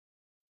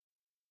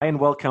And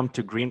welcome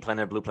to Green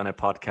Planet, Blue Planet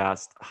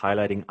podcast,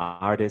 highlighting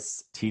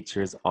artists,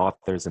 teachers,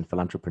 authors, and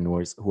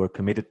philanthropreneurs who are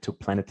committed to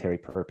planetary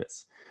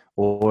purpose,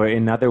 or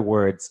in other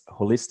words,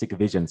 holistic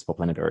visions for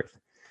planet Earth.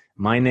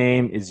 My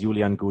name is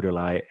Julian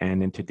Guderlei,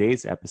 and in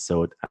today's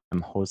episode,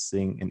 I'm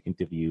hosting an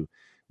interview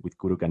with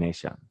Guru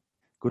Ganesha.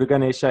 Guru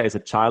Ganesha is a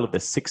child of the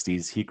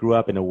 60s. He grew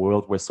up in a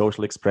world where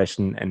social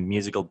expression and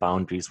musical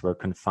boundaries were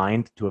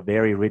confined to a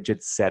very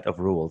rigid set of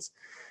rules,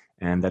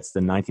 and that's the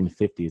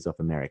 1950s of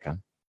America.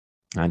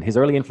 And his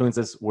early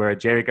influences were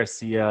Jerry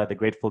Garcia, the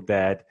Grateful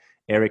Dead,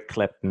 Eric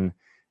Clapton,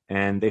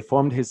 and they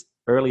formed his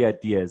early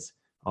ideas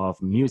of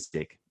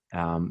music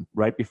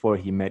right before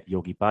he met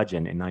Yogi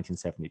Bhajan in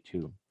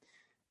 1972.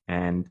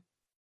 And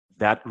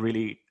that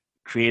really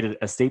created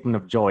a statement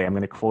of joy. I'm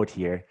going to quote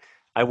here.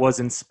 "I was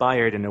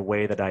inspired in a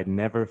way that I'd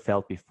never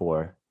felt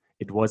before.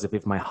 It was as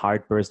if my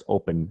heart burst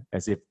open,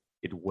 as if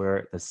it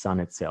were the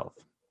sun itself."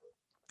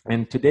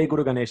 And today,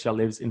 Guru Ganesha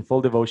lives in full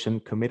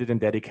devotion, committed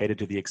and dedicated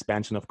to the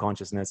expansion of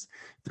consciousness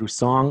through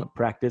song,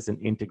 practice, and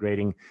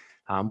integrating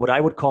what I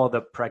would call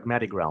the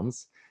pragmatic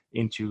realms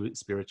into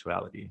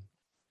spirituality.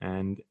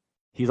 And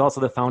he's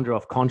also the founder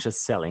of Conscious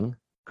Selling,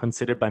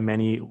 considered by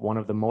many one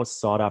of the most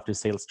sought-after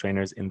sales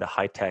trainers in the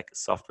high-tech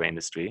software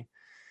industry.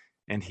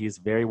 And he is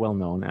very well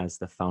known as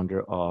the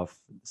founder of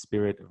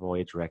Spirit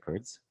Voyage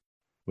Records,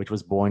 which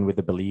was born with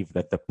the belief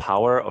that the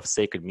power of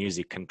sacred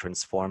music can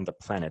transform the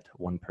planet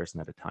one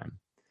person at a time.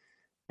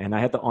 And I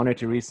had the honor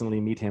to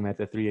recently meet him at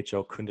the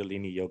 3HO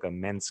Kundalini Yoga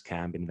Men's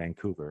Camp in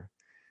Vancouver.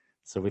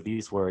 So with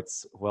these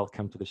words,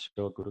 welcome to the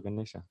show, Guru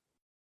Ganesha.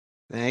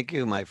 Thank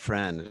you, my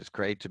friend. It's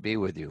great to be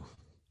with you.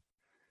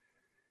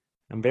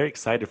 I'm very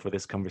excited for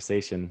this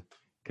conversation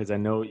because I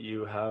know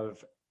you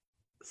have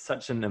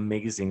such an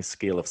amazing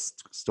skill of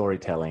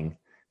storytelling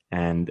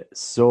and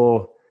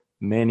so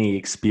many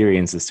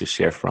experiences to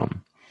share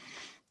from.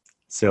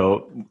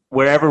 So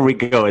wherever we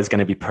go is going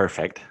to be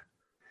perfect.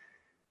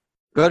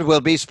 Good.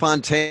 We'll be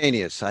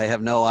spontaneous. I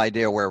have no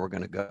idea where we're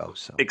going to go.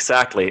 So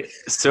exactly.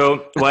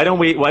 So why don't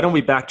we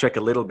backtrack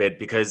a little bit,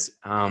 because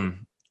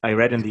I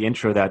read in the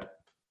intro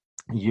that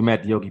you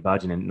met Yogi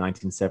Bhajan in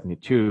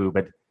 1972,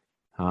 but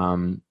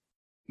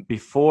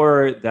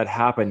before that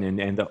happened,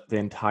 and the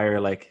entire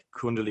like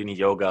Kundalini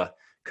yoga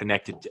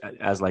connected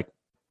as like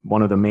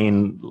one of the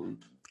main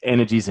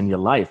energies in your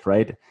life,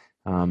 right?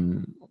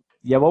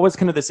 What was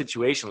kind of the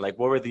situation? Like,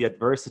 what were the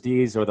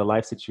adversities or the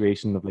life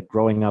situation of like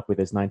growing up with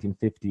this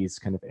 1950s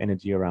kind of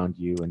energy around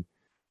you and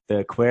the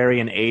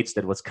Aquarian age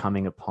that was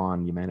coming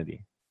upon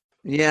humanity?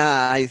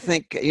 Yeah, I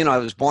think, I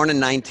was born in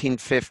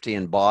 1950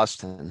 in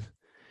Boston.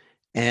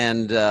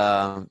 And,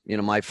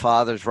 my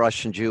father's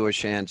Russian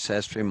Jewish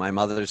ancestry, my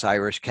mother's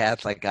Irish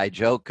Catholic. I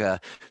joke,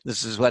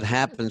 this is what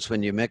happens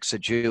when you mix a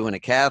Jew and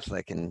a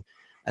Catholic. And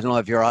I don't know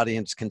if your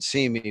audience can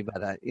see me,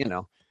 but,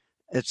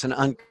 it's an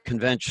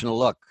unconventional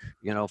look,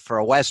 for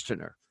a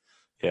Westerner.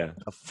 Yeah.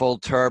 A full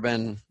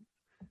turban,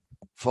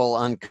 full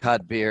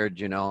uncut beard,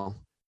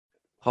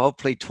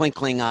 hopefully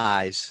twinkling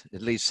eyes,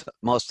 at least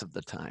most of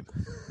the time.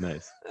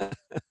 Nice.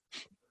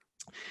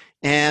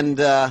 And,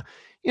 I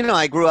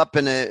grew up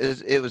in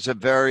it was a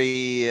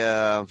very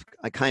a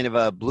kind of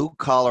a blue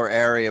collar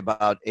area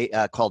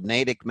called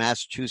Natick,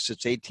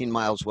 Massachusetts, 18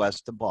 miles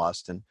west of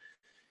Boston.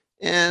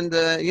 And,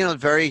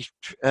 very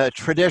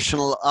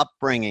traditional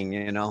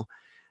upbringing,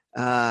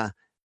 father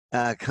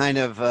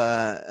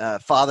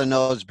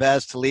knows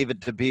best, to leave it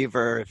to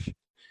Beaver.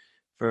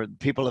 For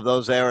people of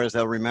those eras,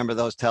 they'll remember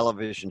those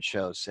television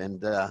shows.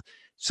 And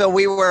so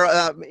we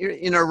were,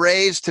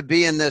 raised to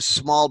be in this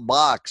small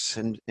box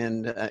and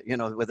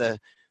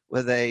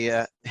with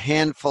a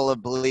handful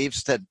of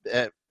beliefs that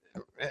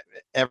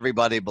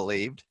everybody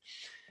believed.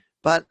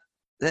 But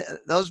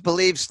those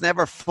beliefs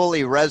never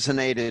fully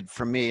resonated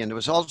for me. And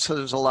there's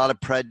a lot of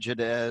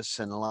prejudice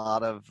and a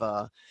lot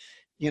of,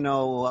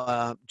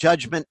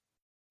 judgment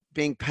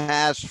being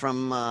passed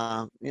from,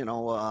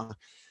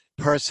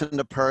 person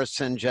to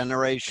person,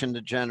 generation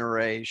to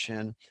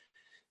generation.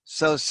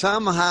 So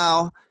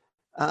somehow,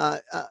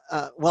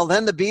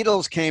 then the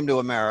Beatles came to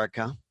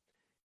America.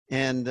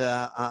 And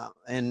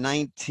in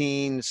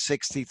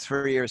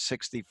 1963 or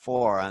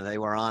 64, they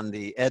were on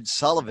the Ed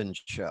Sullivan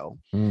Show,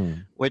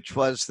 which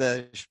was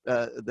the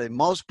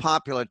most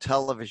popular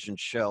television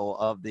show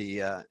of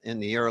in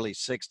the early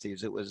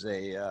 60s. It was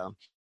a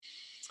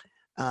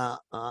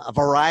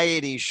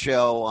variety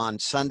show on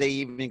Sunday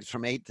evenings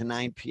from 8 to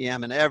 9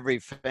 p.m. And every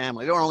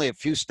family, there were only a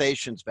few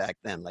stations back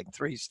then, like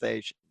 3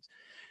 stations.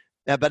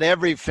 But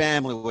every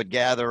family would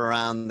gather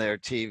around their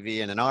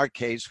TV. And in our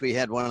case, we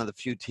had one of the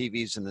few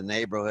TVs in the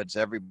neighborhoods.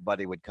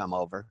 Everybody would come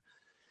over.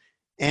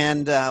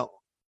 And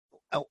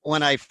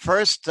when I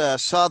first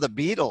saw the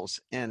Beatles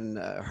and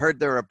heard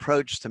their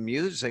approach to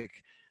music,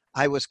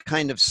 I was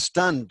kind of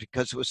stunned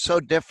because it was so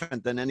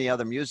different than any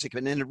other music.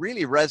 And it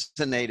really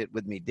resonated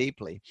with me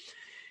deeply.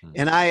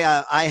 And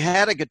I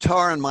had a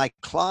guitar in my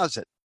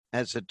closet,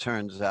 as it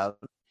turns out,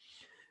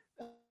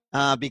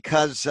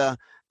 because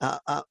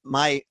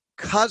my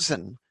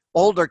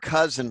older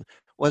cousin,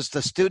 was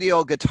the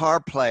studio guitar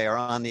player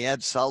on the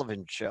Ed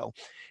Sullivan Show.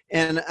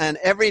 And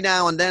every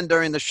now and then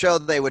during the show,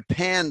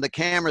 the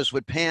cameras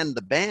would pan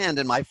the band,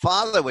 and my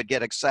father would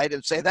get excited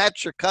and say,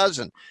 "That's your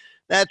cousin.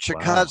 That's your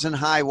cousin,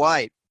 High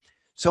White."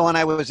 So when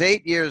I was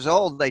 8 years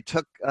old, they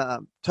took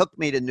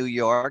me to New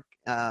York.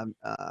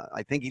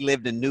 I think he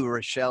lived in New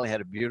Rochelle. He had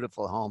a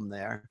beautiful home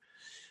there,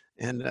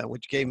 and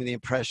which gave me the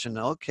impression,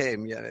 okay,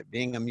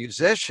 being a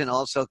musician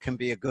also can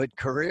be a good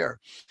career.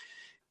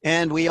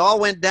 And we all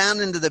went down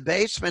into the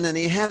basement, and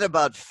he had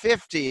about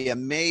 50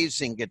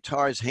 amazing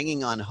guitars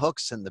hanging on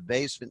hooks in the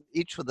basement,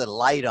 each with a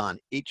light on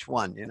each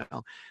one. It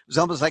was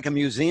almost like a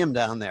museum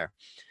down there.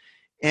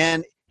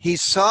 And he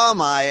saw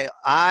my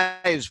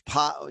eyes,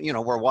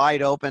 were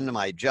wide open.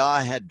 My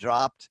jaw had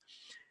dropped.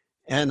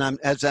 And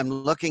as I'm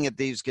looking at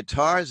these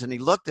guitars, and he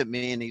looked at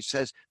me and he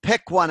says,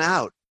 "Pick one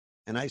out."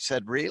 And I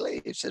said,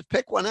 "Really?" He says,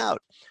 "Pick one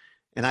out."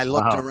 And I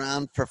looked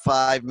around for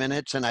 5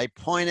 minutes, and I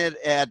pointed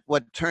at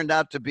what turned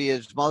out to be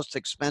his most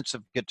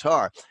expensive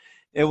guitar.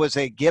 It was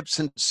a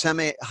Gibson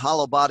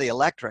semi-hollow body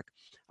electric.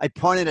 I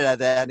pointed at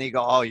that, and he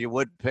go, "Oh, you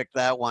would pick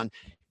that one."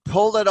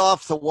 Pulled it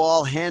off the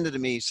wall, handed it to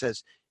me. He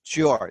says, "It's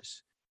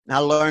yours.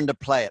 Now learn to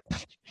play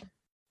it."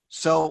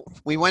 So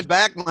we went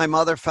back. My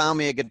mother found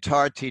me a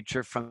guitar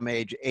teacher from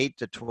age 8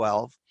 to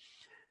 12.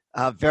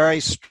 A very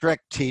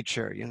strict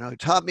teacher, he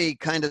taught me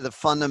kind of the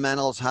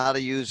fundamentals, how to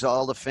use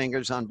all the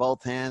fingers on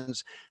both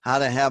hands, how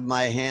to have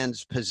my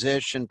hands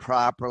positioned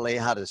properly,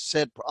 how to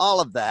sit, all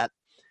of that.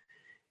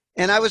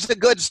 And I was a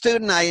good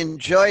student. I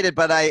enjoyed it,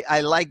 but I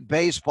liked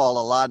baseball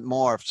a lot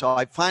more. So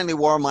I finally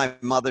wore my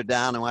mother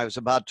down, and when I was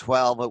about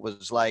 12, it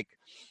was like,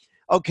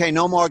 okay,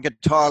 no more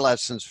guitar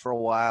lessons for a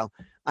while.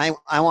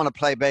 I want to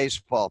play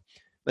baseball.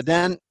 But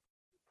then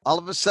all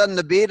of a sudden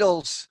the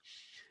Beatles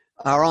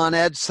are on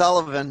Ed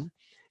Sullivan.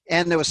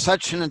 And there was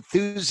such an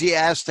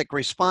enthusiastic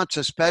response,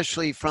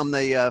 especially from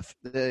the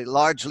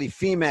largely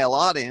female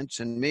audience,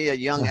 and me, a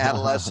young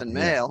adolescent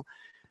male.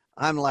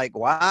 I'm like,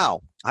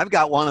 wow, I've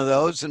got one of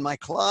those in my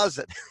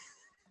closet.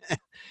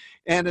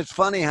 And it's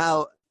funny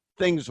how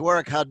things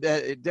work, how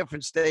at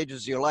different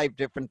stages of your life,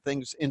 different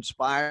things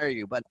inspire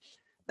you. But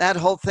that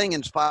whole thing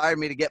inspired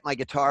me to get my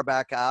guitar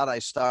back out. I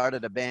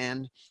started a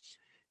band.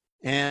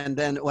 And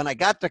then when I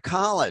got to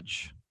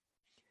college,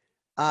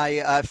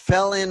 I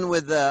fell in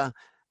with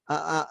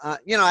I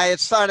had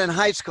started in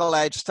high school.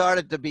 I had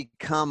started to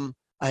become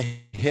a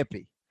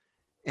hippie.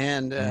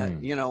 And,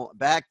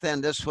 back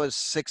then, this was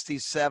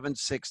 67,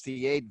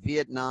 68.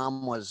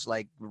 Vietnam was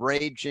like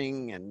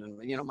raging. And,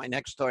 my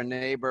next door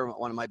neighbor,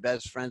 one of my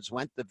best friends,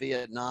 went to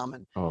Vietnam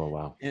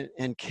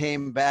and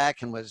came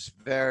back and was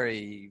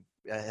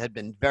had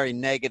been very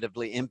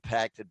negatively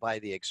impacted by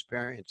the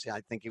experience.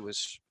 I think he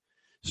was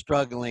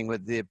struggling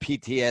with the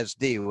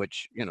PTSD,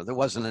 which, there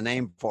wasn't a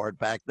name for it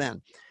back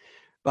then.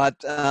 But,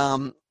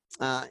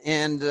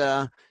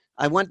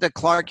 I went to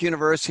Clark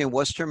University in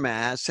Worcester,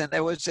 Mass, and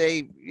there was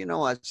a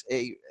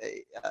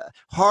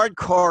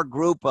hardcore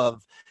group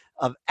of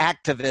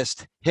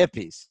activist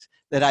hippies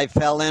that I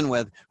fell in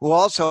with, who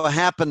also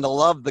happened to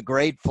love the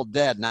Grateful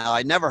Dead. Now,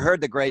 I never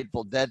heard the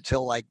Grateful Dead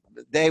till like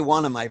day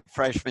one of my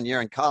freshman year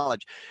in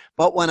college,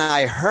 but when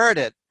I heard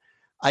it,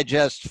 I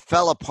just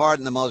fell apart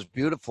in the most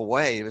beautiful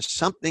way. It was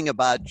something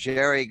about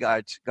Jerry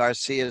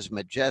Garcia's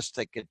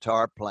majestic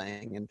guitar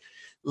playing and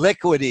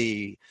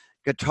liquidy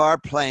guitar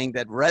playing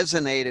that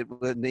resonated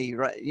with me,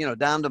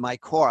 down to my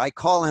core. I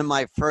call him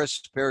my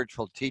first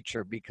spiritual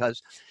teacher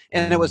because,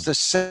 and it was the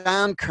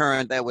sound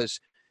current that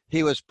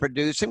he was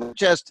producing,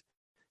 just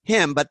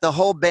him, but the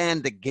whole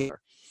band together.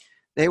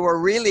 They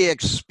were really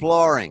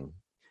exploring.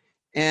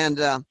 And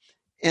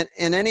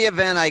in any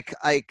event,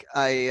 I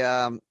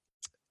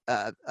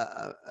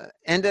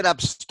ended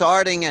up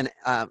starting an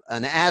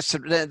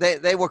acid.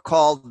 They were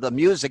called, the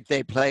music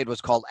they played was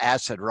called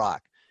acid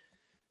rock.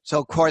 So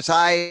of course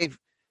I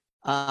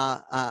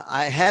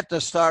had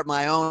to start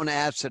my own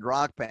acid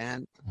rock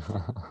band,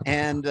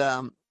 and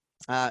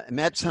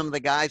met some of the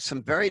guys,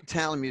 some very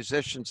talented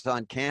musicians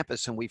on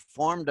campus, and we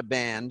formed a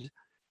band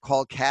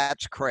called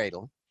Cat's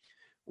Cradle,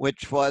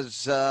 which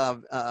was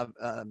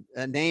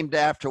named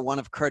after one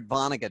of Kurt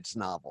Vonnegut's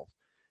novels.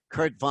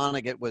 Kurt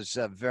Vonnegut was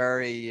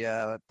very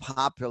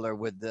popular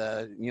with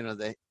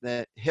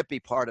the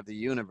hippie part of the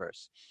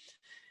universe,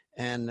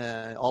 and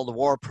all the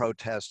war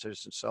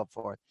protesters and so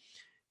forth.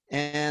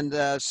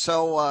 And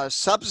so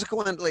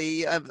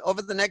subsequently,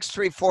 over the next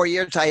 3-4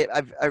 years, I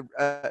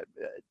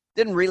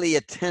didn't really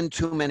attend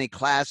too many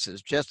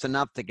classes, just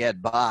enough to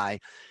get by.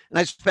 And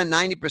I spent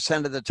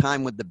 90% of the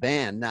time with the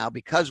band. Now,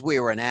 because we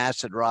were an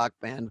acid rock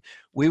band,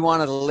 we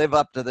wanted to live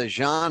up to the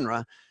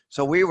genre.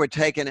 So we were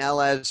taking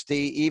LSD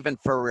even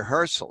for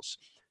rehearsals.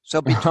 So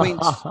between,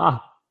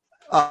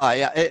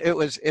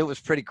 it was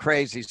pretty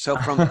crazy. So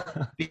from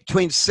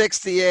between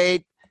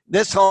 68,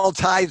 this all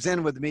ties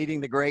in with meeting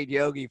the great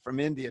yogi from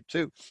India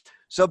too.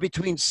 So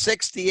between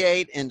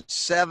 68 and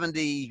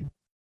 70,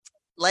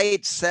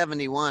 late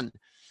 71,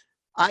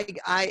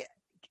 I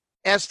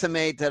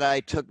estimate that I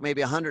took maybe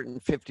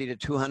 150 to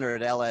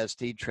 200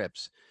 LSD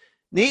trips.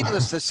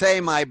 Needless to say,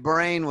 my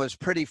brain was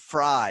pretty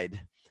fried.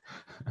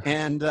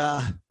 And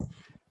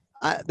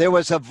there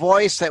was a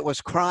voice that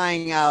was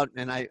crying out,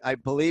 and I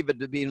believe it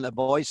to be the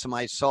voice of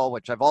my soul,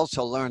 which I've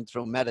also learned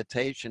through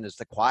meditation is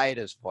the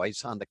quietest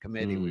voice on the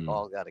committee. We've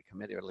all got a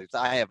committee, or at least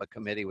I have a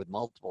committee with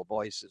multiple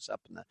voices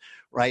up in the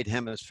right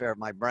hemisphere of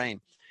my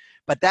brain.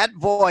 But that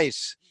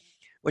voice,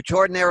 which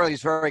ordinarily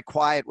is very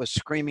quiet, was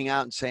screaming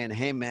out and saying,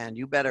 hey, man,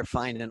 you better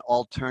find an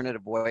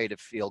alternative way to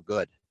feel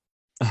good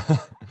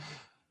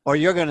or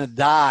you're going to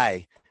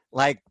die.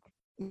 Like,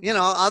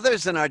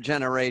 others in our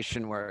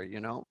generation were,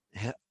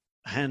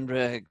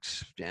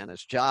 Hendrix,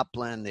 Janis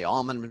Joplin, the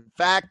Allman. In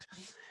fact,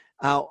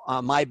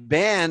 my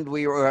band,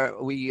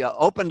 we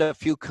opened a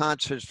few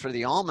concerts for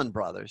the Allman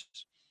Brothers.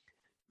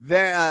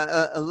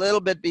 A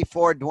little bit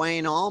before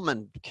Duane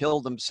Allman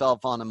killed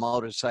himself on a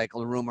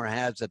motorcycle. Rumor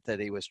has it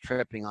that he was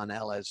tripping on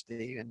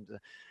LSD, and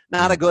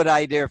not a good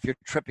idea if you're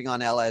tripping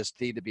on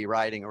LSD to be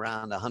riding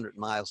around 100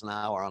 miles an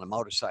hour on a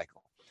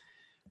motorcycle.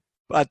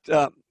 But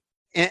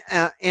in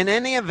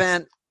any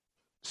event,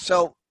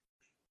 so.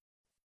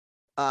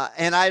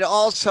 And I'd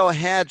also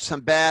had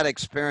some bad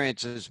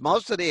experiences.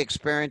 Most of the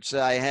experiences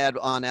I had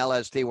on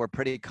LSD were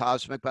pretty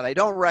cosmic, but I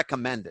don't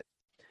recommend it.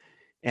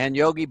 And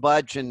Yogi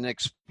Bhajan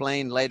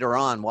explained later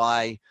on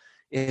why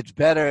it's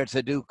better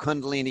to do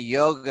Kundalini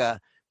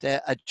yoga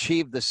to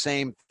achieve the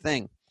same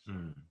thing.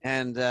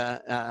 And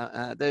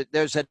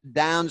there's a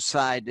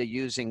downside to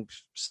using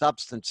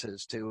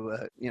substances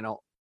to,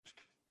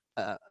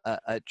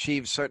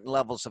 achieve certain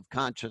levels of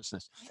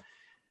consciousness.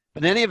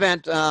 But in any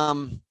event,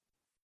 I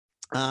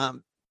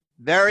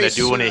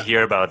do want to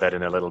hear about that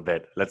in a little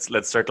bit.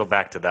 Let's circle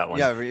back to that one.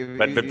 Yeah,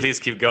 but please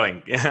keep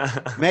going.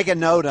 Make a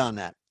note on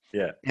that.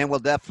 Yeah, and we'll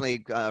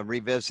definitely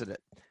revisit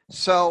it.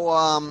 So,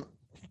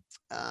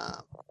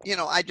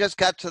 I just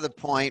got to the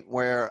point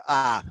where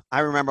I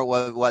remember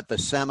what the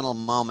seminal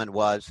moment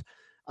was.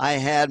 I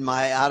had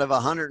out of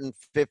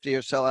 150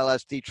 or so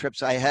LSD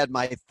trips, I had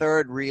my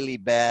third really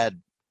bad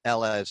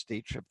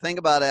LSD trip. Thing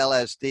about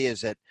LSD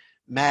is it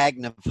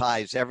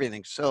magnifies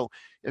everything. So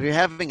if you're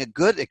having a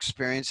good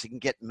experience, it can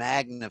get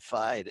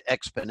magnified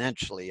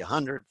exponentially,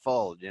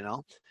 100-fold,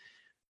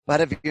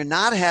 But if you're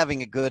not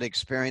having a good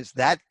experience,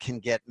 that can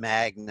get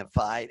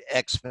magnified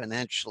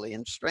exponentially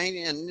and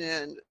strange,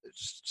 and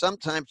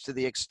sometimes to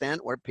the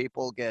extent where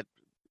people get,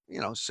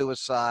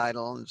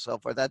 suicidal and so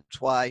forth.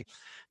 That's why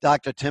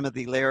Dr.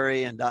 Timothy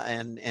Leary and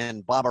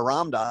Baba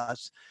Ram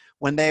Dass,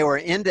 when they were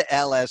into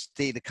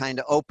LSD to kind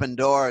of open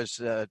doors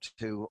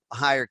to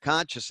higher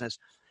consciousness,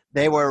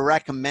 they were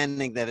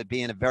recommending that it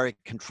be in a very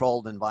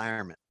controlled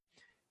environment.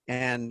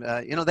 And,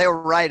 they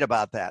were right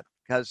about that,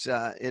 because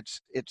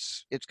it's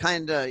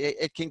kind of,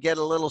 it can get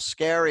a little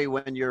scary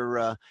when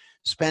you're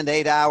spend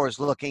 8 hours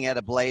looking at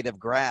a blade of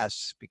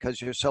grass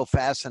because you're so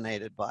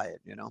fascinated by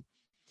it,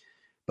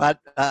 But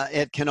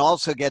it can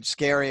also get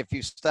scary if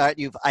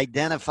you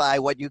identify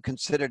what you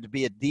consider to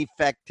be a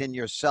defect in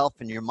yourself,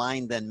 and your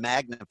mind then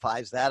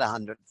magnifies that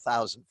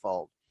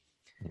 100,000-fold.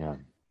 Yeah.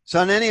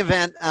 So in any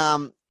event,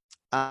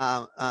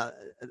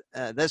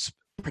 this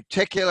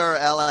particular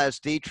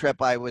LSD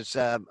trip, I was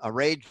a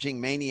raging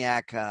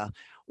maniac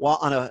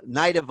on a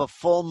night of a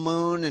full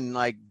moon in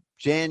like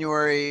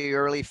January,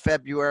 early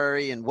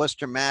February in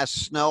Worcester, Mass,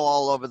 snow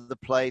all over the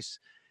place.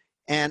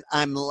 And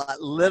I'm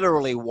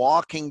literally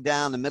walking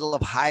down the middle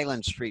of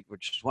Highland Street,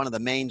 which is one of the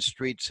main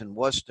streets in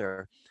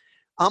Worcester,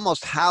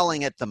 almost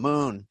howling at the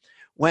moon,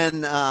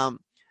 when a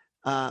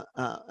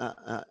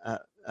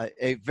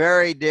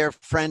very dear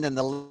friend and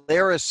the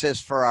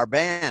lyricist for our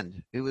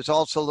band, who was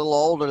also a little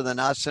older than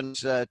us and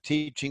was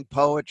teaching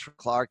poetry at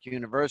Clark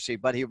University,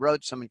 but he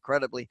wrote some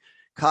incredibly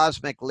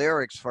cosmic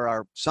lyrics for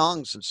our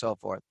songs and so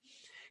forth.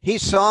 He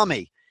saw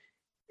me,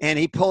 and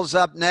he pulls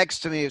up next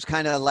to me. He was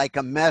kind of like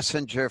a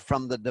messenger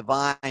from the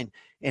divine,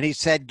 and he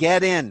said,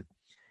 "Get in."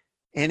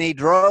 And he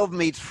drove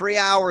me 3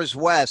 hours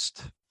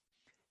west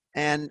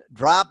and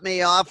dropped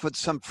me off with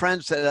some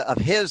friends of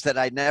his that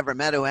I'd never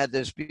met, who had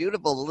this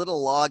beautiful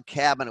little log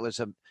cabin. It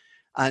was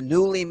a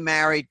newly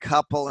married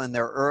couple in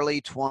their early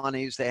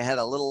 20s. They had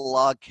a little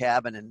log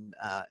cabin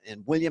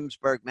in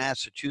Williamsburg,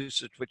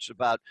 Massachusetts, which is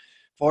about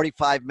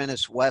 45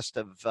 minutes west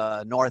of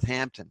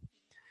Northampton.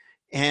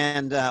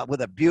 And with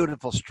a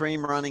beautiful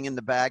stream running in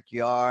the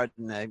backyard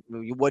and a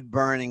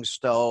wood-burning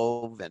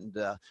stove. And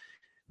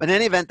but in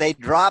any event, they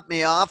dropped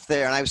me off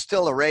there, and I was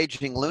still a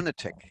raging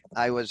lunatic.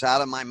 I was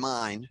out of my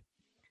mind.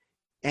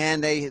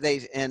 And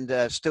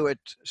Stuart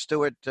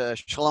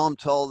Shalom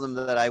told them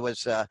that I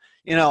was, a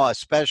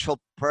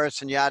special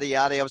person, yada,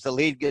 yada. I was the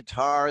lead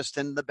guitarist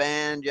in the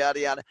band,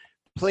 yada, yada.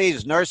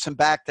 Please nurse him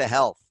back to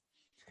health.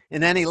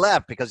 And then he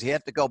left because he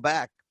had to go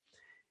back.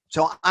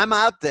 So I'm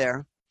out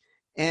there,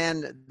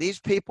 and these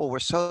people were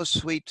so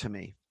sweet to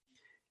me.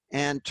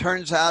 And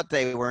turns out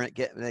they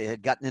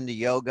had gotten into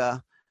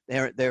yoga.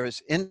 There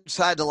was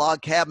inside the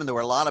log cabin, there were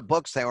a lot of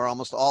books. They were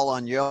almost all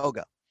on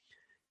yoga.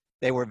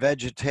 They were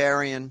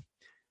vegetarian.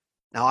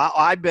 Now,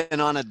 I've been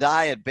on a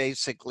diet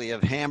basically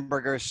of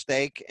hamburger,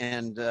 steak,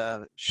 and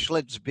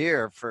Schlitz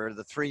beer for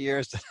the 3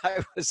 years that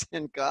I was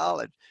in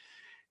college.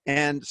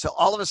 And so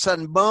all of a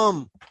sudden,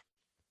 boom,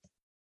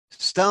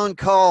 stone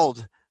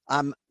cold.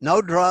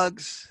 No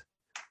drugs,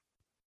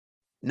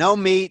 no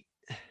meat,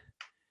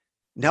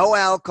 no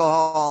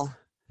alcohol,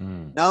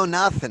 no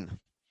nothing.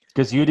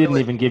 Because you didn't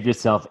even give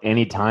yourself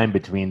any time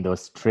between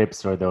those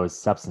trips or those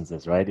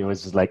substances, right? It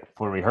was just like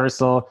for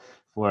rehearsal,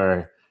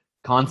 for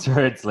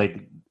concerts,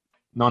 like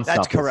nonstop.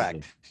 That's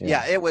correct. Basically.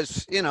 Yeah, it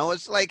was,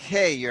 it's like,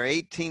 hey, you're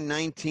 18,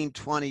 19,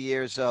 20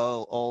 years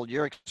old.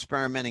 You're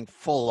experimenting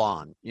full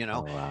on,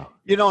 Oh, wow.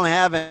 You don't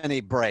have any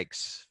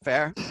brakes.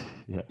 Fair?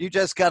 Yeah. You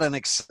just got an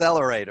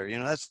accelerator.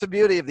 That's the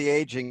beauty of the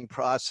aging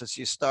process.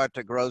 You start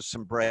to grow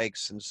some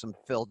brakes and some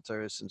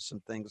filters and some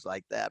things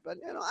like that. But,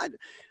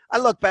 I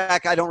look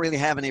back, I don't really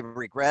have any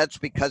regrets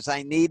because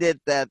I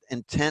needed that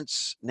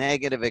intense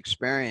negative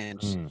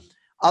experience.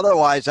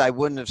 Otherwise, I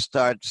wouldn't have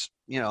started,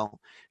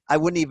 I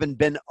wouldn't even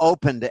been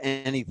open to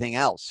anything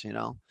else,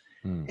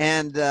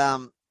 And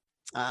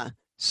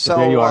so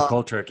there you are,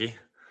 cold turkey.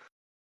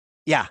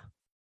 Yeah,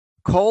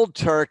 cold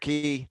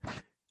turkey.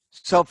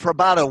 So for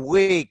about a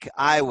week,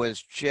 I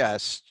was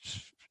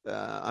just,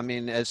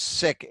 as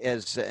sick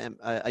as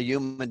a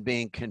human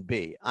being can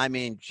be.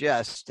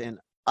 Just in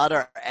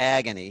utter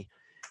agony.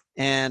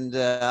 And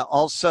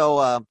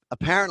also,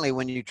 apparently,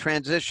 when you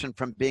transition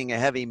from being a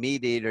heavy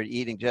meat eater to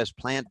eating just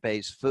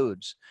plant-based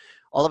foods,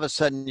 all of a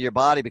sudden your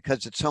body,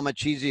 because it's so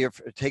much easier,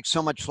 it takes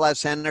so much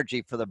less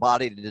energy for the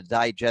body to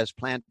digest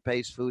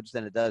plant-based foods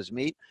than it does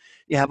meat.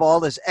 You have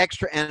all this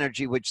extra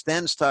energy, which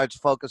then starts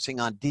focusing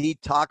on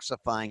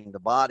detoxifying the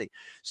body.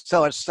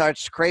 So it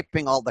starts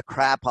scraping all the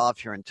crap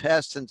off your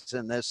intestines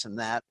and this and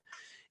that.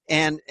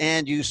 And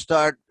you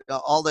start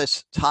all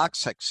this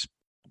toxics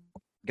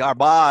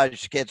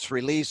garbage gets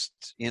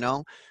released,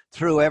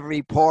 through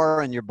every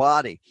pore in your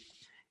body.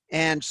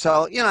 And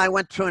so, I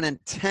went through an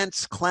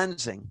intense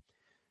cleansing,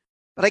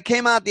 but I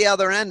came out the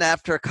other end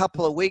after a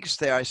couple of weeks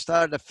there. I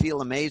started to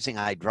feel amazing.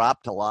 I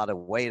dropped a lot of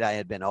weight. I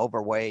had been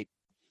overweight.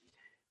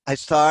 I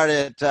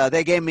started,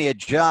 they gave me a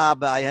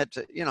job. I had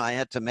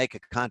to make a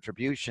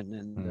contribution.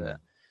 And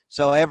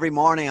so every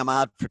morning I'm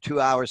out for 2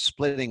 hours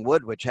splitting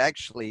wood, which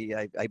actually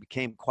I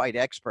became quite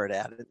expert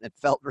at it. It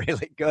felt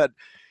really good.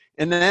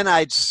 And then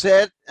I'd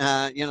sit, they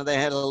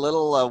had a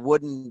little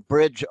wooden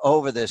bridge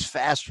over this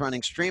fast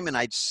running stream, and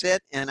I'd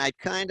sit and I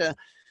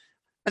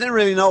didn't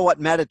really know what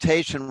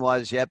meditation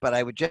was yet, but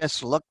I would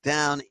just look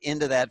down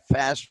into that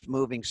fast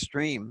moving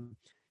stream,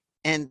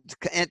 and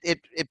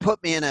it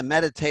put me in a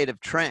meditative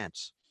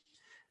trance.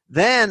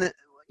 Then,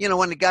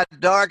 when it got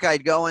dark,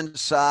 I'd go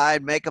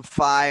inside, make a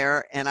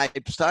fire, and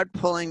I'd start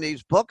pulling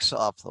these books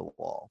off the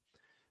wall.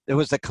 There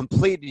was a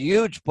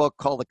huge book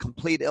called The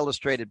Complete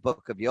Illustrated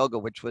Book of Yoga,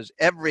 which was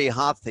every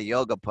hatha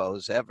yoga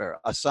pose ever,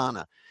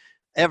 asana,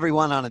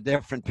 everyone on a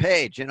different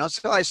page,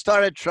 So I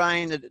started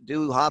trying to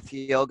do hatha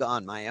yoga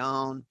on my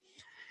own.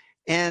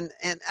 And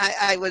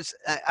I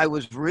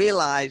was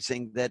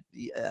realizing that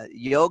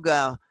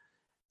yoga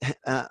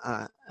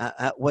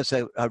was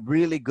a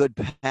really good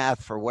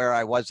path for where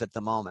I was at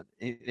the moment.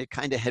 It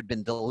kind of had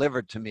been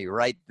delivered to me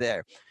right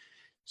there.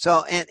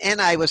 So,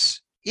 and I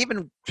was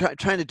even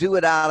trying to do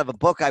it out of a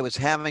book. I was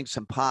having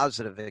some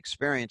positive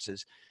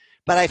experiences,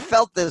 but I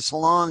felt this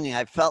longing.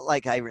 I felt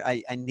like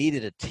I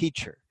needed a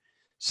teacher,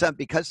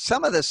 because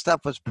some of this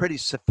stuff was pretty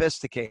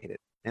sophisticated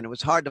and it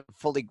was hard to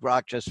fully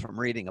grok just from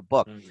reading a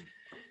book.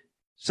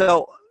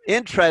 So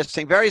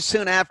interesting. Very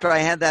soon after I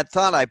had that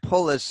thought, I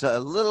pulled this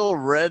little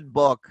red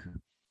book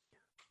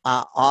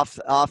off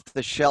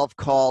the shelf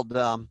called,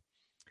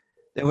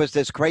 there was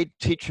this great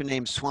teacher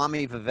named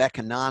Swami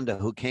Vivekananda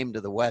who came to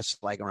the West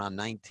like around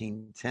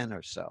 1910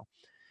 or so.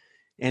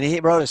 And he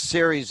wrote a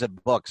series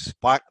of books,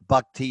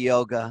 Bhakti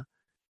Yoga,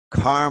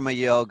 Karma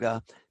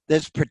Yoga.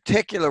 This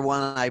particular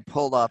one I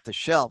pulled off the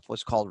shelf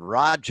was called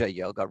Raja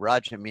Yoga,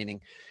 Raja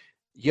meaning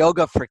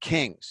yoga for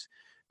kings.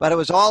 But it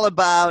was all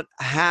about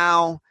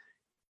how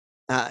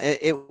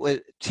it was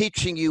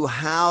teaching you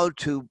how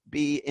to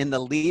be in the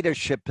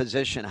leadership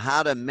position,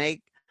 how to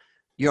make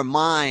your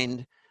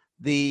mind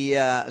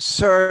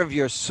serve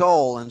your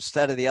soul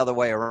instead of the other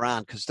way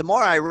around. Because the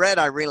more I read,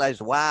 I realized,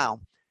 wow,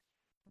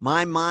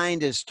 my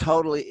mind is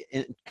totally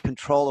in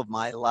control of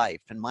my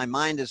life. And my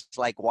mind is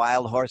like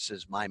wild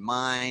horses. My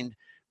mind,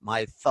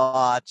 my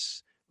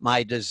thoughts,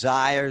 my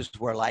desires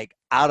were like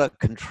out of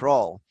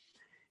control.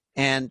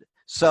 And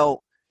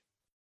so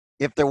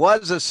if there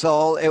was a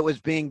soul, it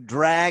was being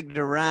dragged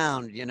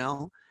around,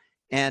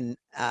 and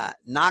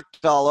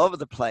knocked all over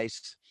the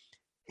place.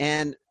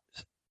 And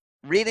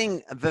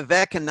reading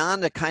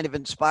Vivekananda kind of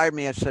inspired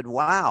me. I said,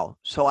 wow,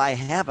 so I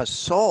have a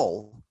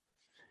soul,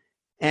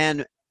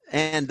 and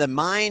the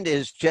mind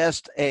is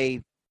just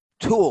a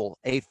tool,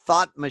 a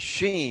thought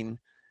machine.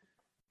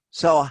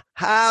 So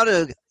how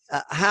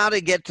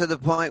to get to the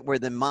point where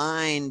the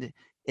mind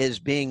is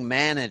being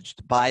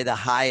managed by the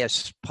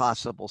highest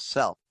possible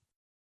self.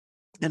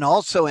 And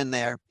also in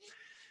there,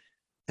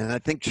 and I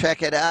think,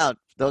 check it out,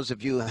 those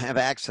of you who have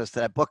access to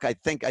that book, I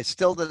think I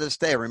still to this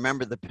day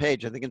remember the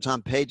page. I think it's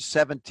on page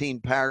 17,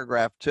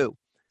 paragraph 2.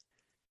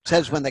 It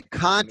says, when the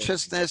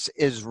consciousness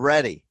is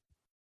ready,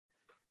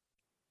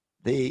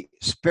 the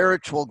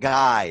spiritual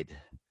guide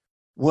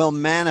will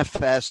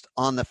manifest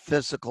on the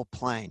physical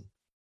plane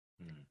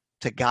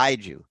to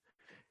guide you.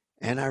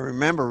 And I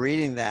remember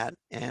reading that,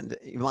 and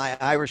my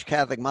Irish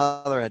Catholic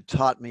mother had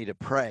taught me to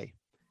pray.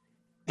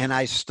 And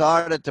I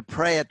started to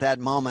pray at that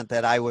moment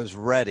that I was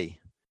ready.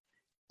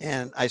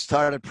 And I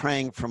started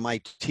praying for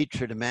my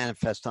teacher to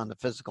manifest on the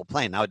physical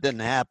plane. Now, it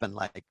didn't happen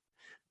like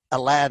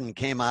Aladdin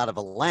came out of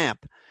a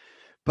lamp.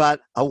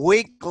 But a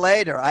week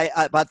later,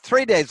 about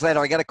 3 days later,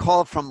 I got a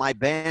call from my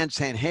band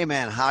saying, "Hey,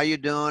 man, how you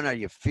doing? Are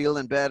you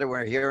feeling better?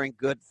 We're hearing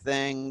good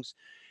things.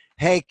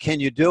 Hey, can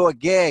you do a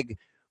gig?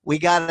 We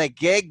got a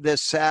gig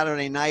this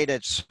Saturday night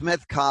at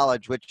Smith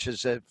College, which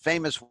is a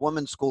famous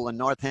women's school in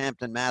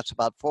Northampton, Mass,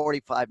 about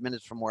 45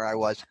 minutes from where I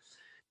was.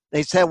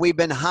 They said, we've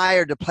been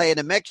hired to play in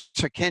a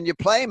mixer. Can you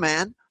play,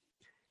 man?"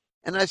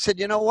 And I said,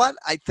 you know what?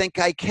 I think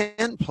I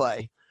can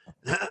play.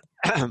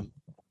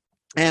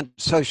 And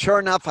so sure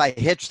enough, I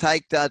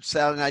hitchhiked out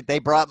Saturday night. They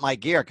brought my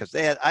gear because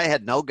I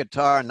had no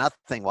guitar,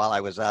 nothing while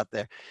I was out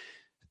there.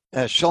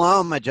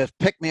 Shalom had just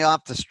picked me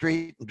off the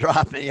street and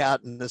dropped me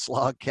out in this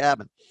log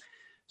cabin.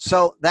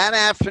 So that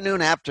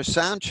afternoon after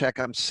sound check,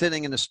 I'm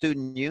sitting in the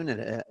student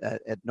unit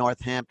at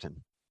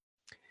Northampton.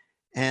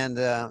 And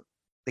the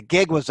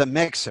gig was a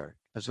mixer.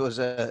 It was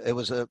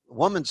a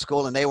women's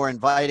school, and they were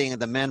inviting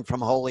the men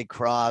from Holy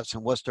Cross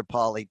and Worcester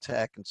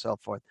Polytech and so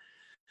forth.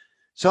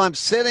 So I'm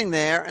sitting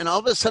there, and all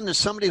of a sudden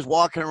somebody's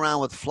walking around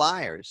with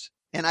flyers,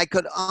 and I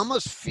could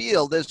almost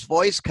feel this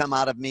voice come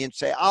out of me and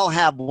say, "I'll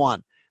have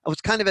one." It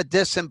was kind of a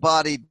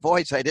disembodied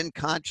voice. I didn't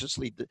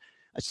consciously.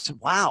 I said,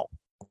 "Wow,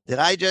 did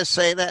I just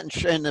say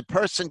that?" And the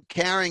person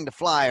carrying the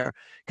flyer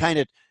kind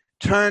of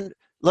turned,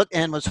 looked,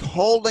 and was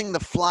holding the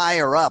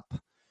flyer up,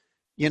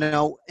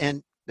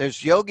 and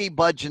there's Yogi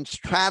Bhajan's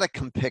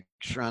Stratacom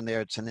picture on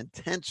there. It's an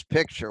intense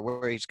picture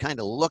where he's kind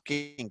of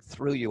looking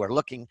through you, or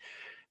looking,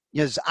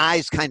 his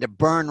eyes kind of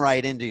burn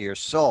right into your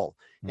soul.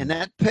 And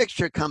that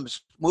picture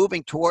comes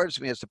moving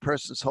towards me as the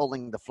person's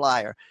holding the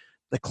flyer.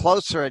 The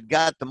closer it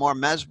got, the more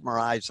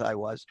mesmerized I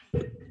was.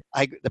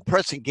 The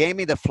person gave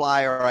me the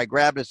flyer. I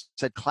grabbed it,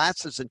 said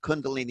 "Classes in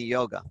Kundalini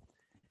Yoga,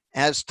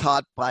 as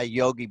taught by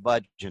Yogi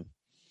Bhajan,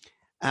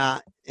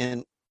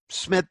 in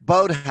Smith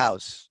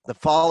Boathouse the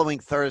following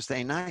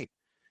Thursday night."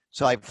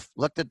 So I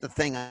looked at the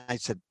thing. I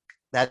said,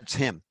 "That's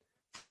him."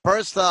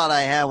 First thought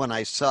I had when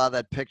I saw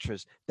that picture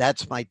is,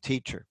 that's my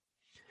teacher.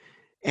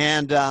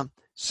 And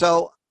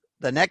so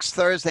the next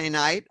Thursday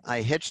night,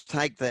 I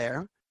hitchhiked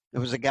there.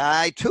 There was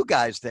two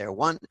guys there.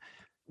 One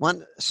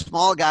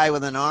small guy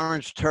with an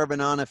orange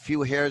turban on, a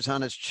few hairs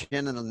on his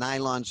chin, and a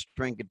nylon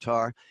string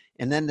guitar.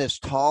 And then this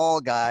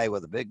tall guy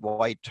with a big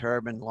white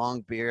turban,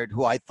 long beard,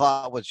 who I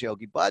thought was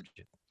Yogi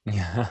Bhajan.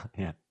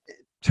 Yeah.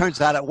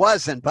 Turns out it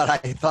wasn't, but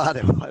I thought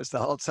it was the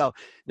whole. So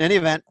in any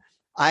event,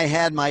 I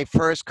had my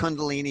first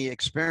Kundalini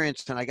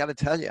experience, and I got to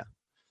tell you,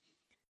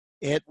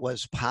 it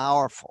was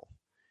powerful.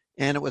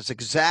 And it was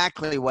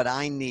exactly what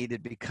I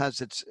needed,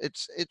 because it's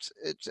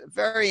a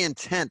very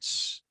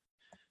intense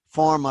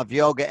form of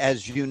yoga,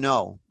 as you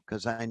know,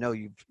 because I know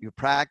you're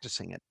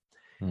practicing it.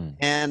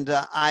 And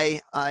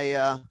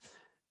the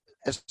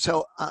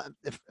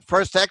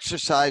first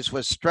exercise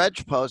was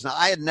stretch pose. Now,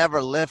 I had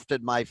never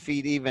lifted my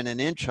feet even an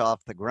inch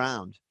off the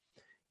ground.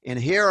 And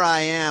here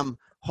I am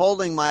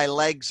holding my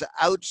legs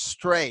out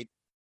straight,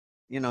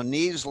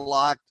 knees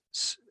locked,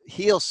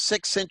 heels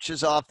 6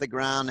 inches off the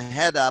ground,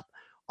 head up,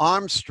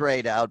 arms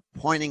straight out,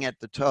 pointing at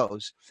the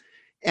toes.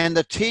 And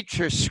the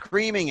teacher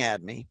screaming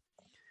at me,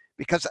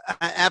 because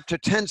after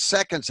 10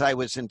 seconds, I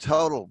was in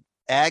total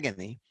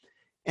agony.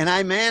 And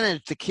I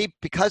managed to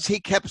because he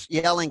kept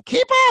yelling,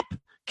 "Keep up,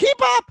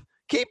 keep up,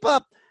 keep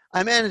up."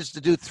 I managed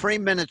to do 3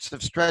 minutes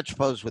of stretch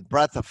pose with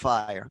breath of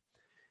fire.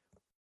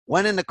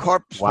 Went in the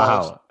corpse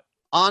pose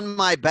on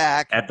my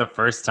back. At the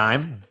first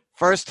time?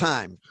 First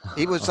time.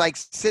 He was like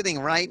sitting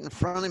right in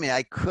front of me.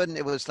 I couldn't,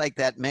 it was like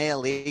that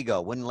male ego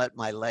wouldn't let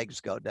my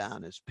legs go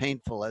down, as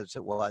painful as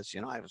it was.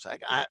 I was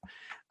like,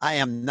 I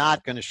am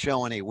not going to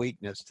show any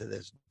weakness to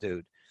this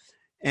dude.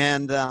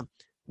 And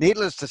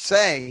needless to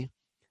say,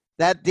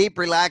 that deep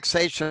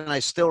relaxation, I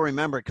still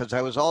remember, because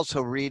I was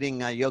also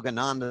reading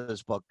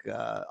Yogananda's book,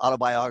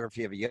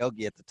 Autobiography of a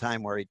Yogi, at the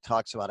time, where he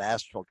talks about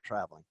astral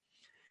traveling.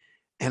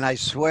 And I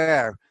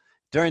swear,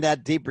 during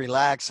that deep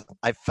relax,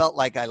 I felt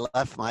like I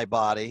left my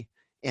body,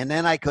 and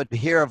then I could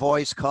hear a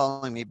voice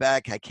calling me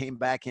back. I came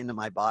back into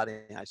my body,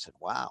 and I said,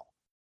 wow.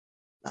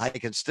 I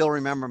can still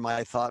remember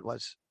my thought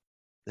was,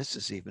 this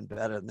is even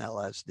better than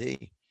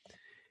LSD.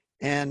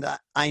 And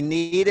I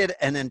needed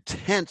an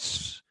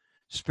intense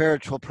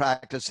spiritual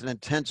practice, an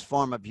intense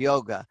form of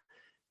yoga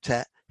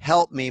to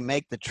help me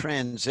make the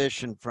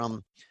transition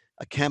from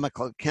a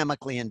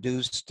chemically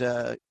induced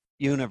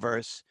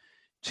universe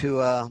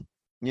to a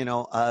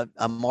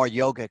more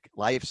yogic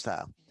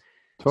lifestyle.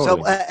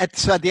 Totally.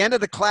 So at the end of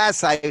the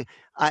class, after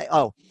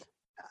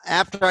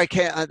I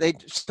came, I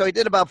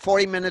did about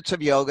 40 minutes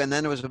of yoga, and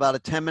then there was about a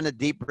 10-minute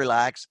deep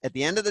relax. At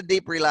the end of the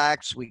deep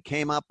relax, we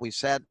came up, we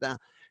sat down,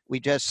 we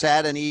just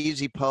sat in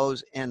easy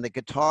pose, and the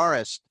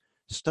guitarist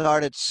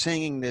started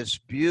singing this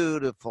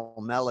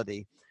beautiful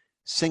melody,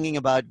 singing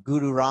about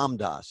Guru Ram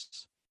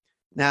Das.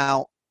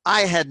 Now,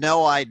 I had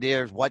no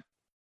idea what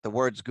the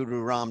words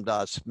Guru Ram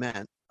Das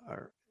meant.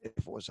 or if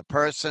it was a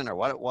person or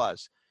what it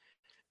was.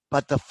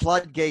 But the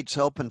floodgates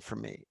opened for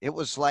me. It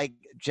was like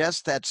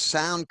just that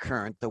sound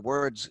current, the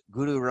words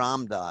Guru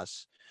Ram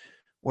Das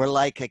were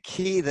like a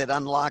key that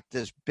unlocked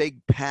this big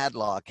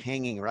padlock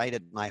hanging right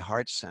at my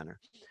heart center.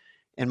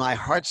 And my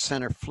heart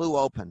center flew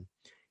open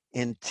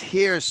and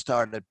tears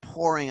started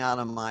pouring out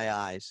of my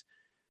eyes.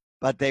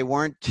 But they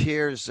weren't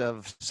tears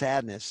of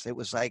sadness. It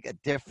was like a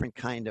different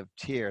kind of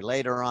tear.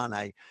 Later on,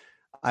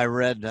 I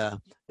read,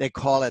 they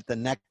call it the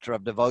nectar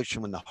of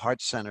devotion when the heart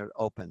center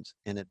opens.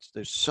 And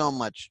there's so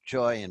much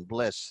joy and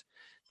bliss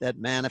that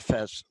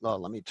manifests. Oh,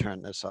 let me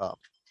turn this off.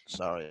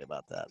 Sorry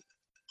about that.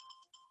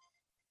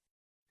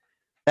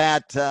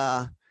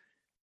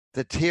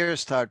 The tears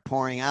start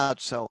pouring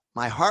out. So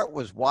my heart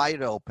was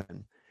wide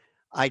open.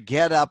 I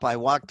get up, I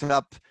walked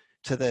up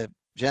to the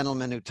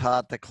gentleman who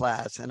taught the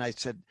class and I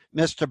said,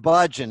 Mr.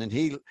 Budgen. And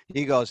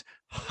he goes,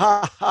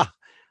 ha ha,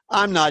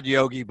 I'm not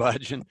Yogi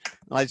Budgen. And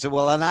I said,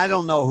 well, and I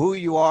don't know who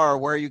you are or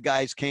where you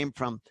guys came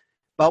from,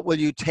 but will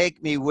you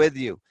take me with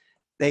you?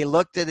 They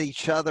looked at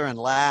each other and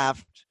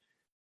laughed,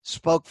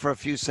 spoke for a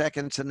few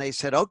seconds, and they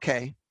said,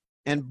 okay.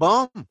 And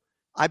boom,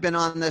 I've been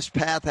on this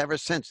path ever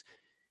since.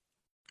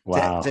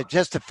 Wow.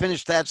 Just to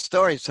finish that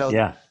story. So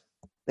yeah.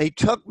 They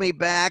took me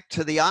back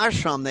to the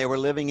ashram they were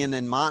living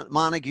in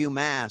Montague,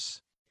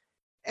 Mass.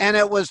 And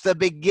it was the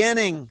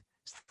beginning.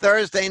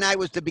 Thursday night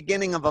was the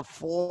beginning of a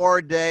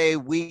 4-day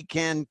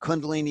weekend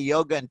Kundalini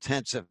yoga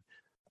intensive.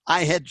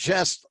 I had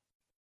just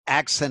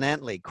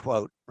accidentally,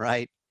 quote,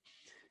 right?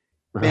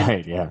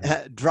 Right,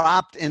 yeah.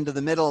 Dropped into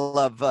the middle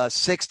of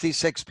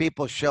 66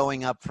 people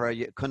showing up for a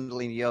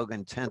Kundalini yoga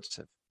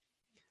intensive.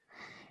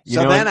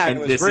 So then I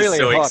was this really is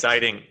so hooked.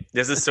 Exciting.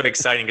 This is so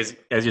exciting because,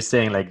 as you're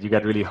saying, like you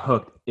got really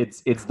hooked.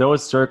 It's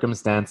those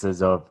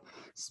circumstances of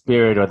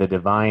spirit or the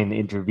divine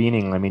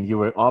intervening. I mean, you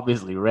were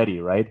obviously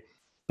ready, right?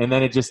 And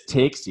then it just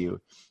takes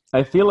you.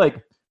 I feel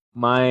like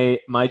my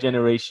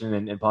generation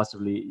and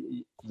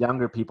possibly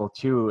younger people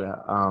too,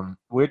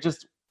 we're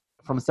just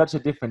from such a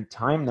different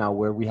time now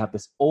where we have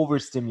this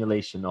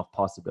overstimulation of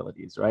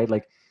possibilities, right?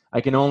 Like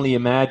I can only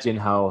imagine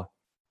how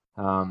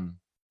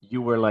you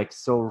were like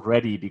so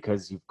ready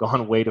because you've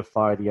gone way too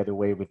far the other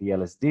way with the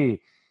LSD,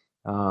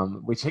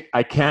 which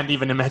I can't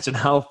even imagine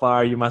how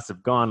far you must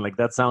have gone. Like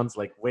that sounds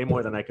like way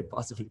more than I could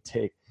possibly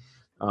take.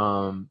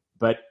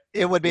 But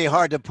it would be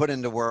hard to put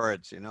into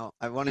words, you know.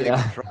 I wanted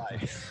to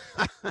try.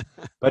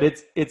 But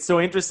it's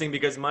so interesting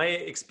because my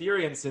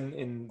experience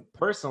in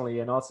personally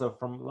and also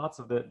from lots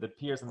of the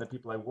peers and the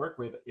people I work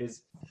with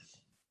is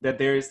that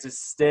there is this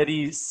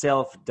steady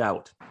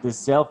self-doubt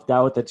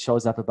that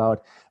shows up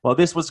about, well,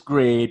 this was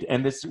great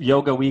and this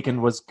yoga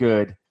weekend was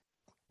good,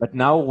 but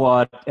now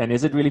what? And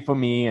is it really for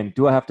me? And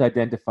do I have to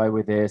identify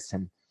with this?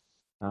 And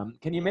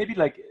can you maybe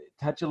like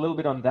touch a little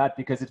bit on that?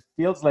 Because it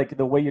feels like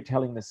the way you're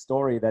telling the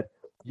story that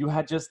you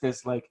had just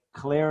this like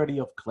clarity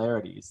of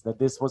clarities, that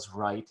this was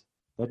right,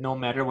 that no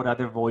matter what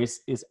other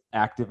voice is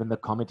active in the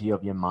committee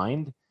of your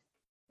mind,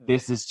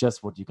 this is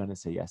just what you're going to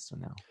say yes to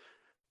now.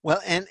 Well,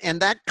 and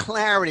that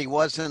clarity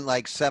wasn't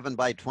like 7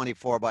 by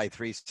 24 by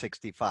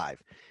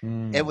 365.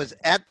 It was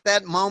at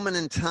that moment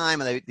in time,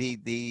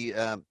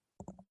 the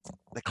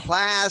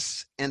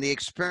class and the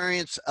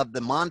experience of the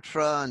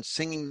mantra and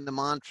singing the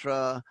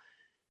mantra.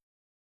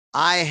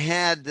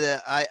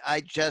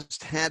 I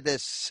just had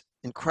this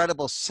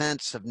incredible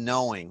sense of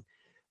knowing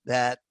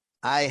that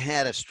I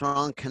had a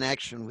strong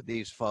connection with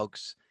these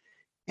folks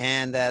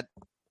and that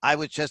I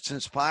was just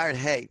inspired.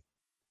 Hey,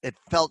 it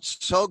felt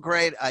so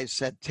great. I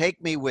said,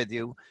 take me with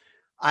you.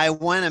 I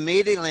went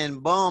immediately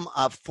and boom,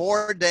 a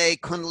 4-day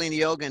Kundalini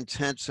yoga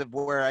intensive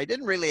where I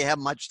didn't really have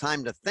much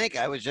time to think.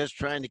 I was just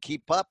trying to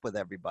keep up with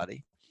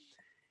everybody.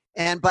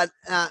 And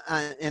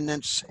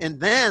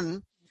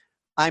then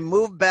I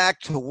moved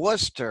back to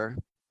Worcester,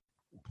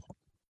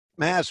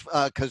 Mass,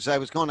 because I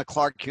was going to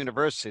Clark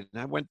University,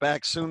 and I went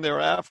back soon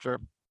thereafter.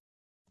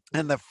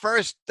 And the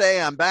first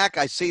day I'm back,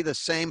 I see the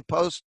same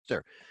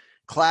poster,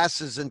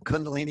 classes in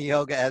Kundalini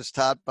yoga as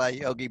taught by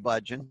Yogi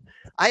Budgen.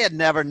 I had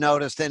never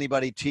noticed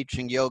anybody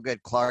teaching yoga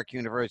at Clark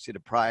University the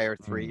prior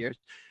 3 years.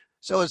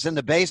 So it was in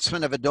the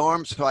basement of a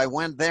dorm. So I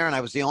went there and I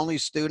was the only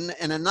student.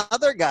 And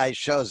another guy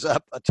shows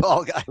up, a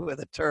tall guy with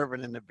a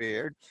turban and a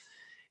beard.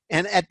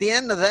 And at the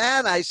end of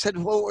that, I said,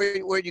 well,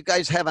 where you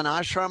guys have an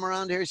ashram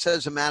around here? He said,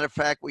 as a matter of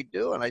fact, we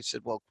do. And I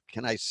said, well,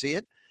 can I see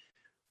it?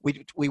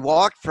 We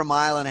walked for a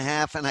mile and a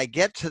half and I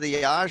get to the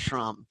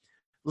ashram.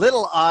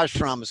 Little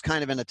ashram is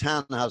kind of in a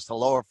townhouse, the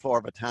lower floor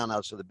of a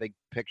townhouse with a big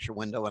picture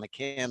window and a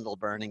candle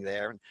burning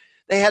there. And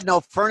they had no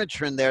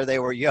furniture in there. They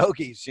were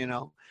yogis, you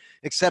know,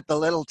 except a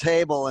little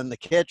table in the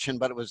kitchen,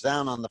 but it was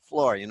down on the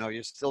floor. You know,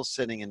 you're still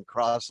sitting in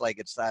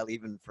cross-legged style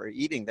even for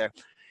eating there.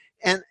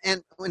 And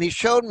when he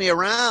showed me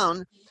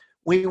around,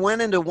 we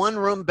went into one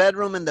room,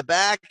 bedroom in the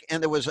back,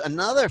 and there was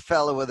another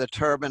fellow with a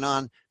turban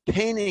on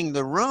painting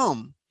the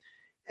room.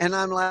 And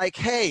I'm like,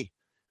 hey,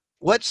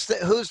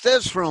 who's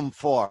this room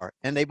for?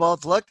 And they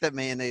both looked at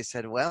me and they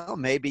said, well,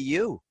 maybe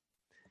you.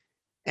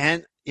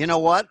 And you know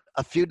what?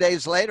 A few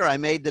days later, I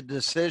made the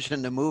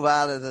decision to move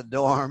out of the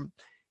dorm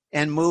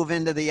and move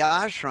into the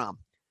ashram.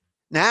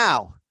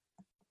 Now,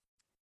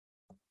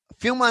 a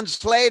few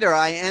months later,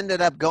 I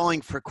ended up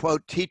going for,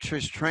 quote,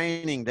 teachers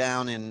training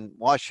down in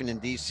Washington,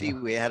 D.C.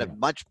 We had a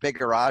much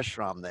bigger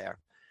ashram there.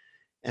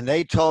 And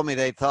they told me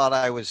they thought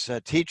I was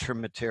teacher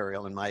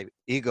material, and my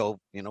ego,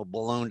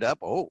 ballooned up.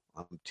 Oh,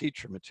 I'm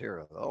teacher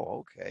material.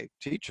 Oh, okay.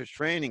 Teachers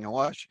training in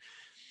Washington.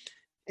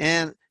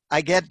 And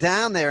I get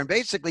down there, and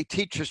basically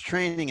teachers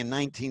training in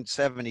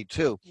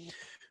 1972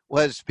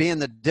 was being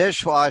the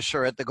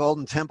dishwasher at the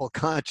Golden Temple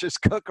Conscious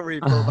Cookery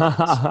for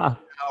about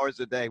hours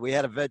a day. We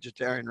had a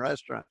vegetarian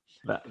restaurant.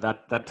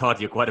 That taught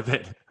you quite a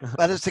bit.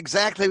 But it's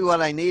exactly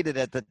what I needed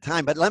at the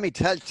time. But let me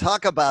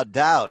talk about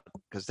doubt,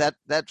 because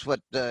that's what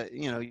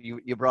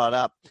you brought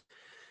up.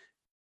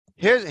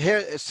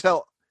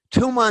 So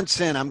 2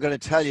 months in, I'm going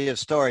to tell you a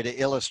story to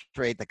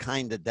illustrate the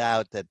kind of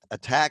doubt that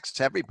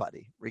attacks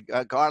everybody,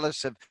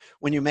 regardless of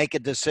when you make a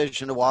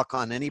decision to walk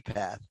on any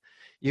path.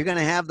 You're going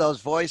to have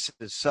those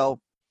voices. So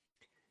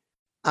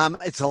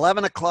it's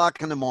 11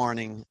 o'clock in the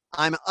morning.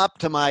 I'm up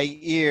to my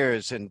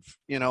ears in,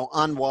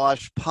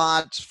 unwashed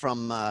pots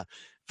from the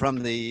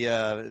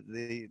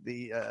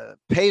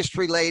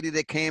pastry lady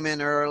that came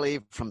in early,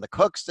 from the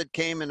cooks that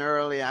came in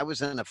early. I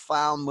was in a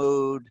foul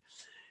mood,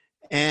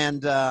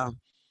 and I'm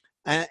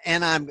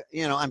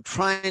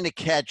trying to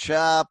catch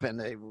up, and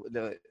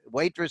the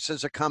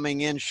waitresses are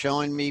coming in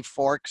showing me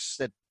forks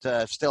that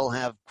still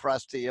have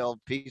crusty old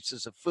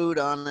pieces of food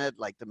on it,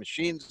 like the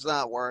machine's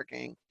not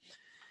working.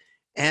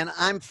 And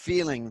I'm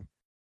feeling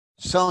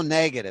so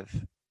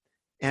negative.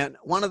 And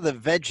one of the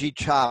veggie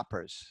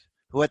choppers,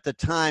 who at the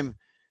time,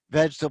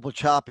 vegetable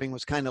chopping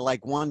was kind of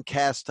like one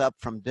cast up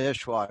from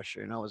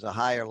dishwasher, it was a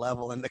higher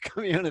level in the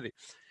community.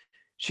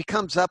 She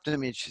comes up to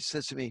me and she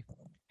says to me,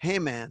 "Hey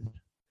man,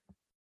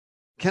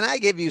 can I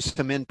give you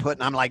some input?"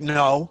 And I'm like,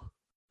 "No."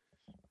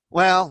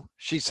 "Well,"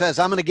 she says,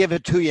 "I'm going to give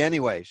it to you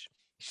anyways."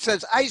 She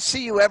says, "I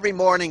see you every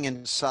morning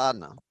in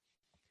sadhana.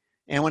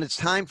 And when it's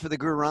time for the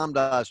Guru Ram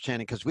Das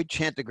chanting," because we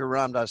chant the Guru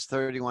Ram Das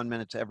 31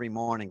 minutes every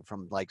morning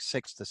from like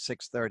 6 to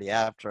 6:30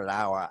 after an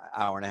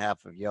hour and a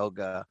half of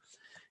yoga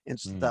and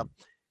stuff.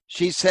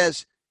 She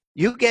says,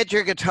 "You get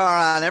your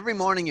guitar on every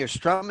morning. You're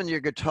strumming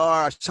your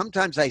guitar.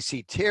 Sometimes I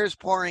see tears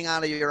pouring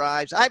out of your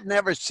eyes. I've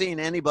never seen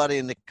anybody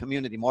in the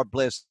community more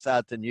blissed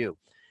out than you.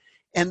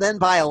 And then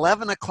by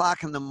 11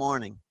 o'clock in the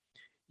morning,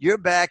 you're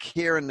back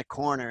here in the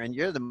corner, and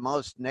you're the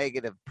most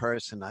negative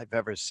person I've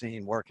ever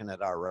seen working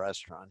at our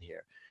restaurant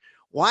here.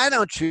 Why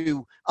don't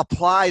you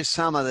apply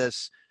some of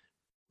this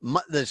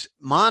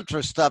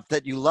mantra stuff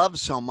that you love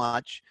so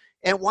much?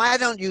 And why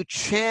don't you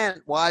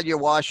chant while you're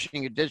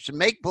washing your dishes?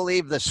 Make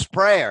believe the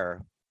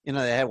sprayer."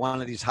 They had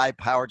one of these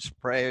high-powered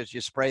sprayers.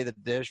 You spray the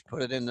dish,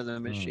 put it into the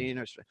machine.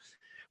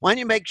 Why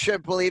don't you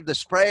believe the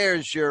sprayer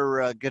is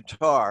your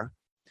guitar,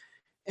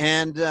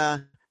 and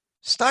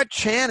start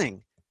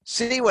chanting?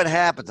 See what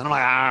happens. And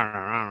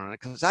I'm like,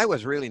 because I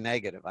was really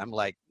negative. I'm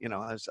like,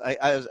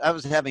 I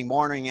was having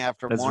morning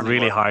after morning. That's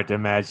really hard to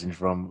imagine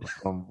from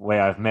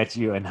where I've met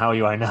you and how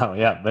you are now.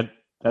 Yeah, but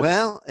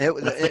that's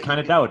the kind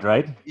of doubt,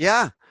 right?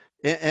 Yeah,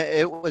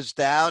 it was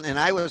doubt, and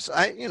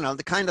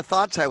the kind of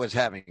thoughts I was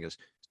having is,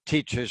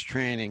 teachers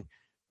training,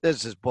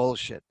 this is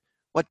bullshit.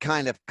 What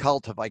kind of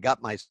cult have I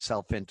got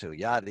myself into?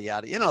 Yada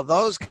yada.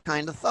 Those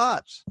kind of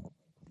thoughts.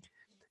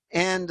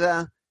 And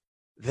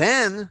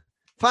then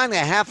finally,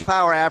 a half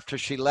hour after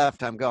she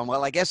left, I'm going,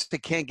 well, I guess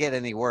it can't get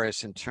any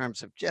worse in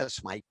terms of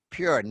just my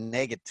pure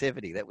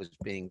negativity that was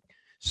being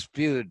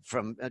spewed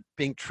from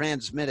being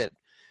transmitted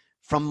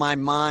from my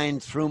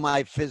mind through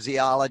my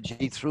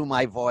physiology, through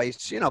my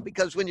voice,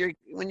 because when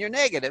you're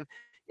negative,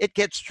 it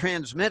gets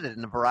transmitted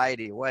in a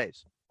variety of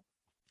ways.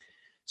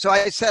 So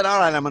I said, all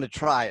right, I'm going to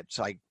try it.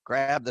 So I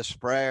grabbed the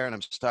sprayer and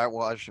I'm start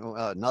washing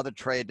another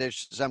tray of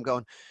dishes. I'm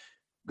going,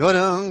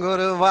 Guru,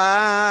 Guru,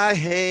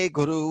 Vahe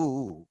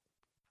Guru.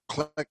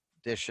 Click,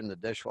 dish in the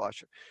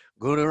dishwasher.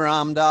 Guru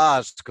Ram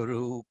Das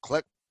Guru,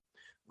 click.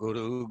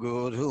 Guru,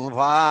 Guru,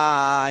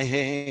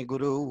 Vahe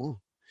Guru.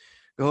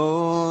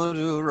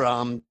 Guru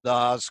Ram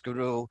Das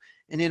Guru.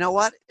 And you know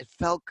what? It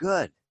felt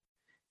good.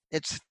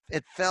 It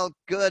felt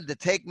good to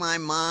take my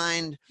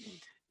mind,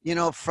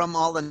 from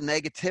all the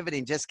negativity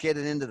and just get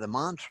it into the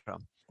mantra.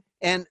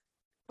 And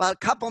about a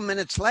couple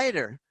minutes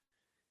later,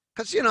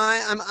 because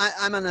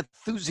I'm an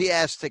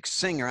enthusiastic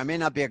singer. I may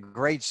not be a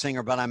great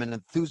singer, but I'm an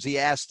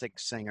enthusiastic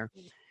singer.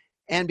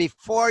 And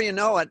before you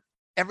know it,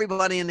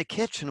 everybody in the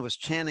kitchen was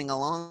chanting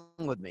along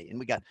with me, and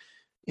we got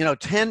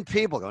 10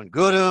 people going,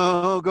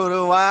 Guru,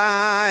 Guru,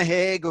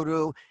 Vahe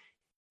Guru.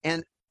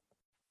 And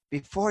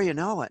before you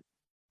know it,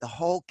 the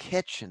whole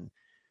kitchen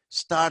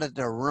started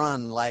to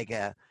run like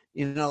a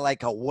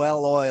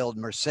well-oiled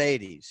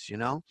Mercedes.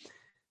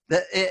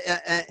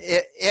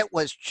 It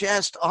was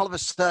just all of a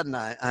sudden,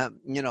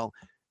 the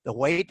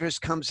waitress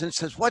comes in and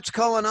says, "What's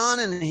going on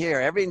in here?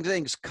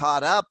 Everything's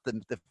caught up.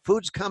 The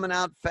food's coming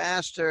out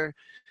faster.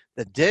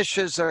 The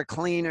dishes are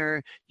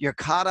cleaner. You're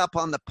caught up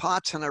on the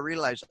pots." And I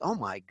realized, oh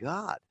my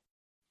God,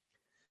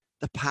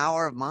 the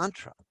power of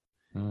mantra.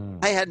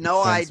 I had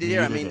no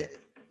idea. I mean,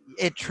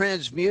 it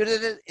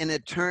transmuted it, and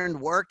it turned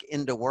work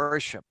into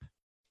worship.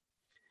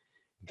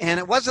 And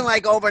it wasn't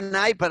like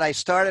overnight, but I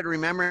started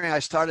remembering, I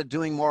started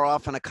doing more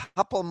often. A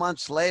couple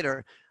months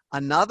later,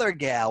 another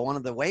gal, one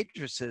of the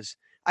waitresses,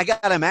 I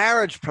got a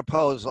marriage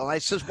proposal. I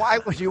says, why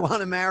would you want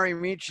to marry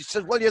me? And she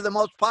says, well, you're the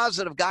most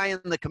positive guy in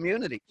the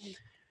community.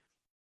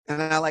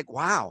 And I'm like,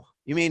 wow,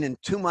 you mean in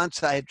 2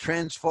 months I had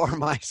transformed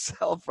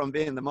myself from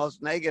being the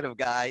most negative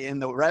guy in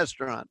the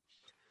restaurant?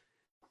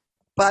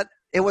 But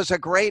it was a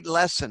great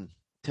lesson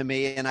to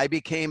me, and I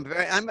became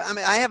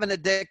I have an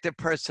addictive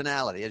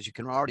personality, as you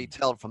can already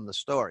tell from the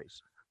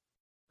stories.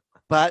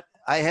 But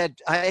I had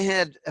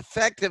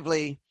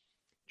effectively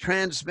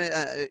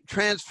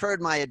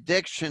transferred my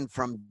addiction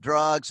from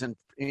drugs and,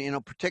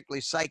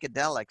 particularly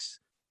psychedelics,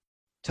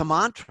 to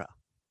mantra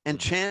and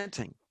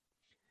chanting.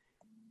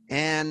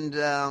 And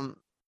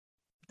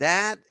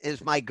that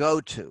is my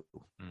go-to.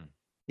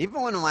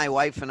 Even when my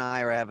wife and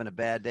I are having a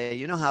bad day,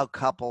 you know how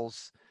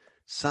couples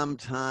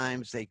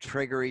sometimes they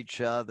trigger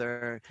each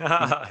other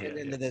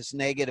into this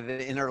negative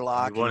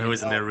interlock. The one who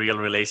is in a real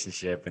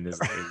relationship and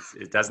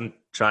it doesn't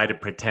try to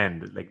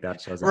pretend, like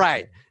that shows up.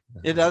 Right.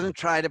 It doesn't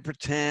try to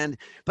pretend.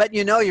 But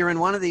you're in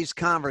one of these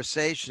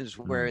conversations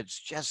where it's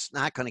just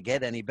not going to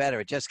get any better.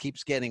 It just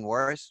keeps getting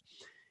worse.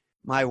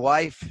 My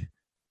wife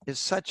is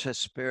such a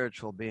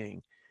spiritual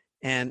being,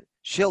 and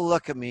she'll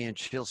look at me and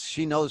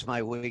she knows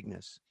my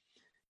weakness.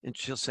 And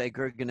she'll say,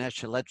 Guru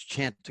Ganesha, let's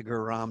chant to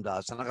Guru Ram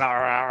Dass. And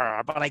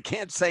but I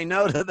can't say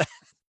no to that.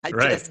 I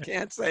just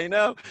can't say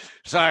no.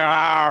 So,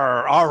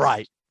 all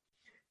right.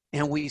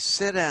 And we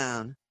sit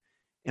down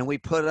and we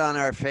put on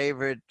our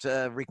favorite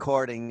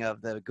recording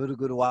of the Guru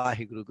Guru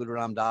Waheguru Guru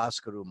Ram Dass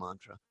Guru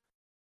mantra.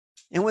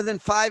 And within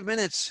 5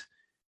 minutes,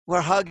 we're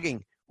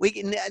hugging.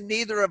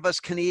 Neither of us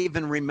can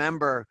even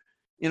remember,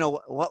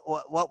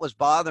 what was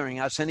bothering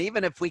us. And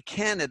even if we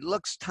can, it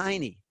looks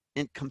tiny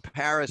in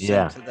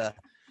comparison to the,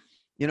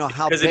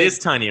 how because it is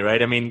tiny,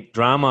 right? I mean,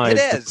 drama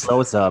is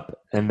close up,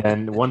 and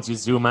then once you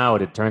zoom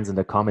out, it turns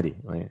into comedy,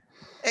 right?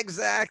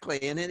 Exactly.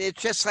 And it's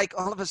just like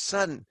all of a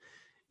sudden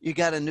you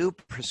got a new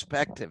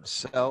perspective.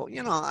 So,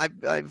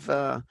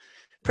 I've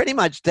pretty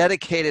much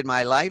dedicated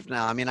my life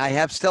now. I mean,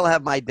 I still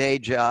have my day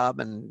job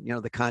and,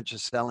 the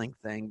conscious selling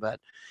thing, but,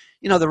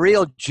 the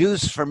real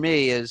juice for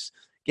me is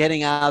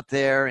getting out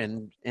there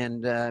and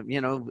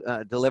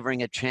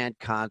delivering a chant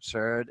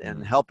concert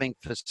and helping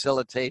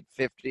facilitate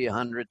 50,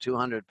 100,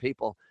 200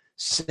 people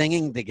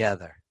singing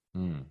together.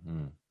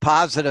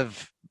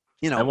 Positive,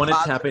 I want to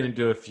tap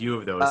into a few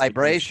of those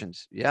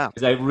vibrations.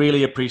 Because I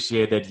really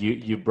appreciate that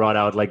you brought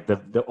out like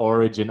the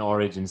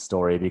origin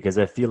story, because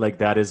I feel like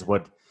that is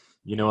what,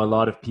 a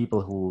lot of people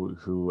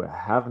who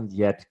haven't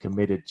yet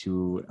committed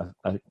to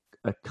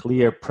a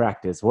clear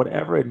practice,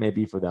 whatever it may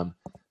be for them.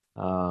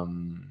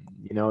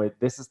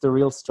 This is the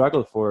real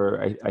struggle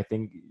for, I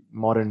think,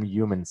 modern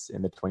humans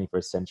in the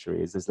 21st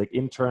century is this like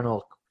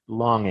internal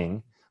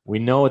longing. We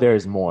know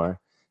there's more,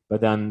 but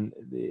then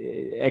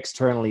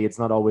externally, it's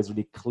not always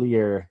really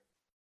clear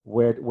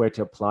where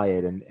to apply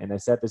it. And I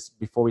said this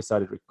before we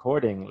started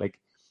recording, like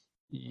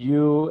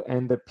you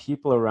and the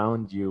people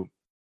around you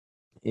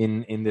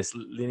in this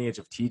lineage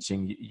of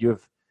teaching,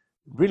 you've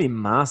really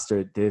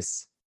mastered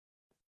this,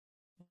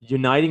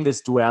 uniting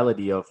this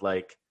duality of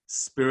like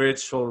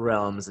spiritual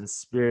realms and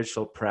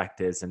spiritual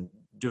practice and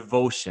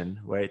devotion,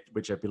 right,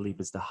 which I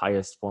believe is the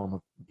highest form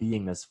of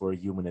beingness for a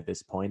human at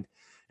this point,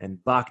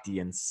 and bhakti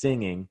and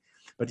singing.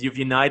 But you've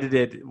united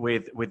it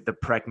with the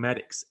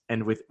pragmatics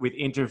and with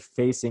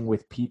interfacing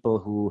with people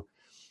who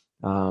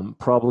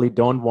probably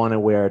don't want to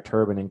wear a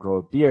turban and grow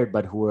a beard,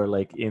 but who are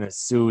like in a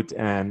suit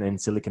and in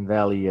Silicon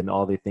Valley, and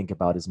all they think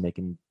about is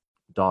making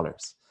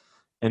dollars.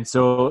 And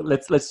so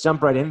let's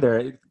jump right in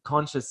there.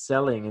 Conscious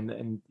selling,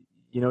 and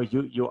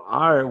you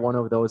are one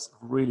of those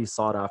really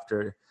sought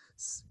after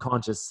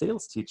conscious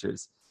sales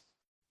teachers.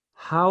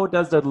 How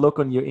does that look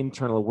on your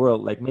internal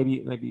world? Like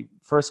maybe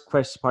first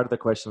question, part of the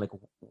question, like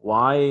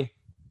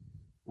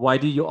why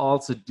do you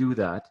also do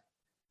that?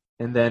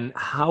 And then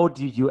how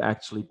do you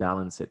actually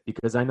balance it?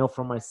 Because I know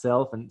for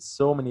myself and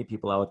so many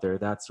people out there,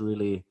 that's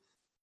really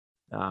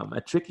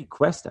a tricky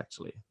quest,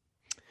 actually.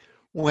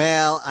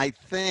 Well, I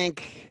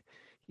think,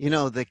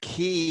 the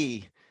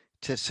key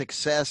to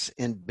success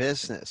in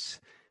business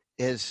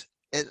is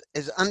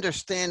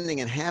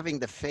understanding and having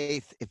the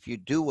faith. If you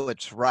do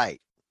what's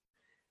right,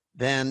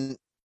 then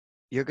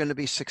you're going to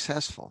be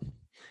successful.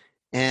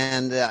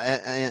 And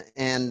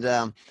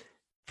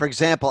for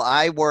example,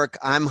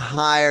 I'm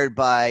hired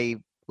by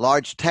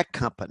large tech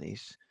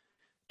companies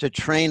to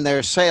train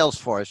their sales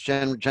force,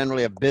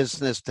 generally a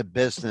business to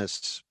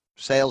business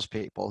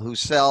salespeople who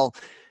sell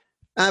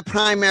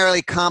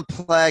primarily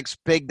complex,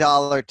 big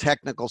dollar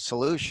technical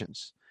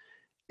solutions.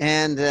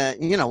 And,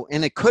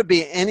 and it could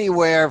be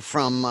anywhere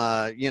from,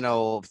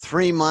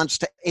 3 months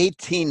to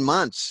 18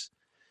 months,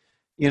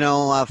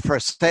 for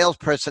a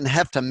salesperson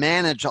have to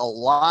manage a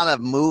lot of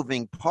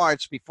moving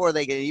parts before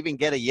they can even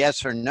get a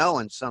yes or no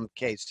in some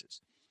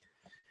cases.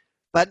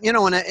 But,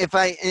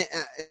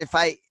 if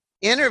I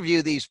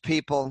interview these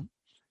people,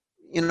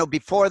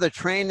 before the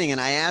training,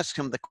 and I asked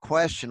him the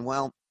question,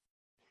 well,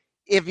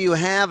 if you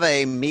have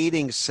a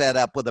meeting set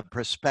up with a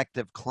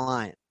prospective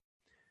client,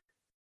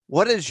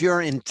 what is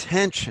your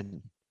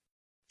intention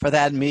for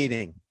that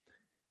meeting?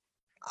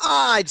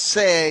 I'd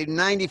say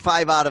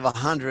 95 out of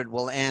 100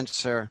 will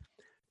answer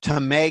to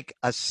make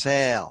a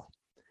sale.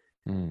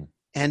 Mm.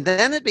 And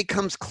then it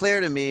becomes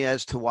clear to me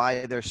as to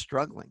why they're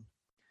struggling.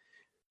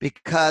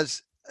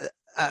 Because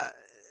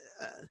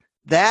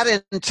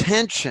that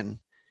intention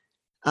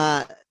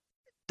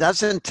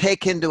doesn't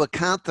take into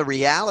account the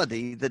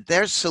reality that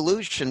their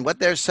solution, what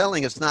they're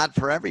selling, is not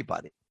for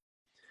everybody.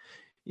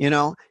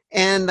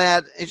 And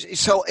that,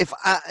 so if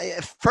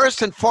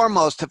first and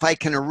foremost, if I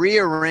can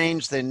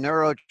rearrange the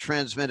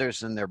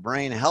neurotransmitters in their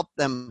brain, help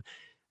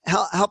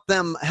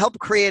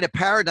create a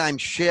paradigm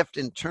shift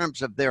in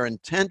terms of their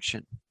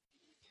intention.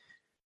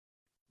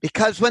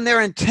 Because when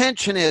their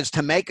intention is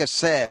to make a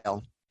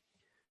sale,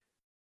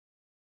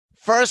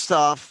 first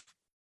off,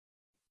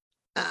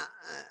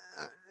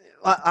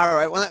 all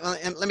right, well,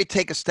 let me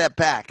take a step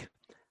back.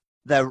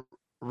 The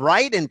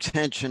right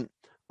intention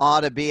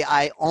ought to be,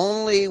 I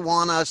only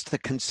want us to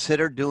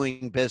consider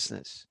doing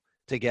business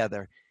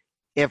together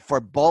if we're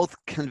both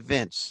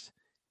convinced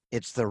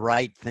it's the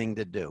right thing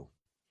to do.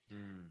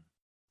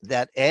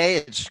 That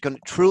it's going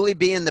to truly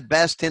be in the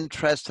best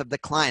interest of the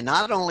client.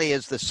 Not only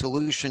is the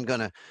solution going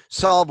to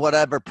solve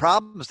whatever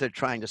problems they're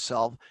trying to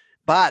solve,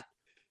 but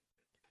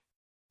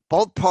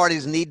both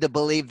parties need to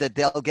believe that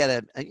they'll get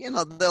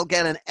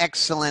an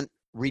excellent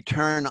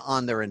return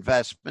on their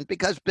investment,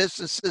 because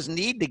businesses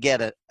need to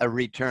get a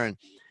return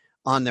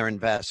on their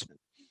investment.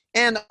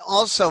 And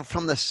also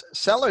from the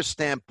seller's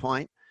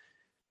standpoint,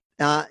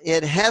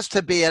 it has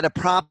to be at a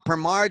proper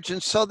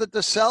margin so that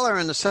the seller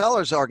and the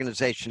seller's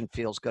organization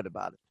feels good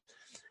about it.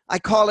 I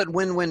call it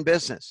win-win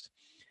business.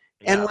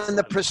 Yeah, and when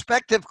the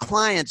prospective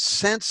client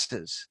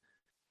senses,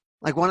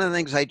 like one of the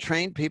things I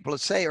train people to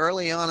say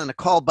early on in a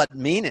call, but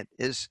mean it,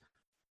 is,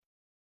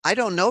 I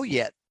don't know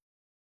yet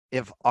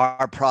if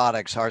our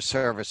products, our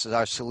services,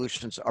 our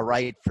solutions are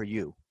right for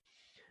you.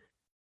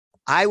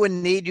 I would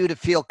need you to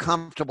feel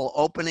comfortable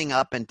opening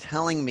up and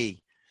telling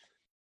me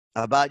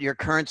about your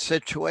current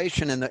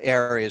situation in the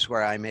areas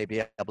where I may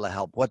be able to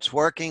help. What's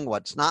working,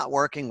 what's not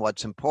working,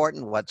 what's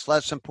important, what's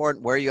less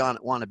important, where you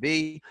want to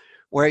be,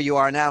 where you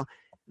are now.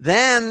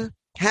 Then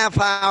half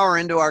hour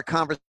into our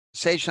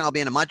conversation, I'll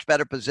be in a much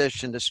better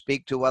position to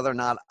speak to whether or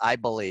not I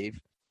believe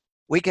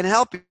we can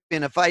help you.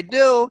 And if I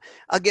do,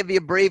 I'll give you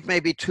a brief,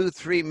 maybe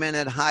 2-3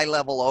 minute high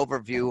level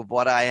overview of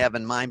what I have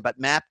in mind, but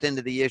mapped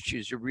into the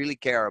issues you really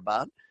care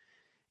about.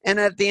 And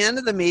at the end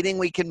of the meeting,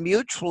 we can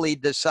mutually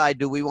decide,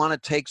 do we want to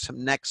take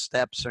some next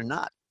steps or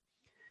not?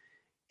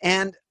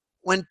 And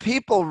when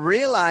people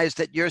realize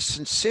that you're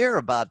sincere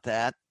about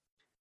that,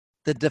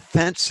 the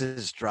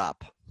defenses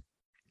drop.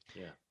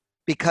 Yeah.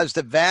 Because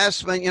the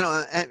vast,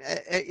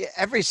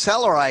 every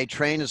seller I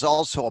train is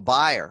also a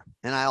buyer.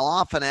 And I'll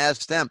often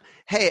ask them,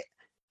 hey,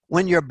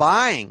 when you're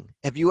buying,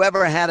 have you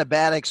ever had a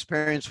bad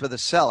experience with a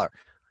seller?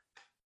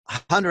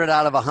 100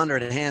 out of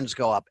 100 hands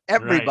go up.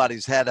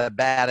 Everybody's had a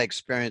bad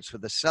experience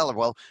with the seller.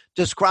 Well,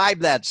 describe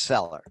that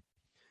seller.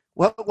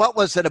 What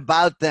was it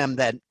about them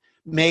that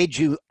made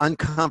you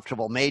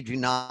uncomfortable, made you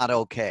not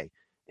okay?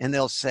 And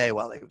they'll say,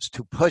 well, he was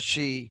too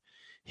pushy.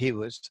 He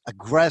was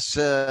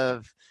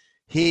aggressive.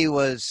 He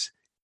was,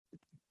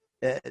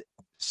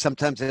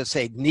 sometimes they'll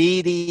say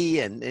needy,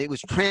 and it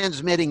was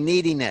transmitting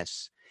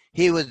neediness.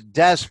 He was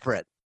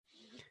desperate.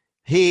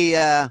 He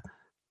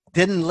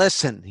didn't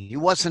listen. He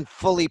wasn't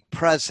fully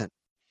present.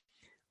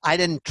 I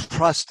didn't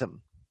trust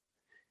him.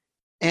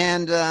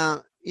 And,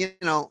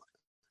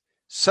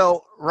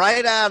 so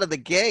right out of the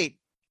gate,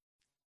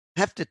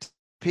 have to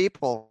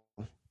people,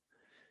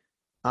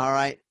 all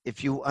right,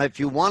 if you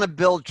want to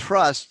build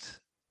trust,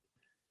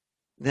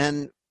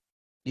 then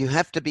you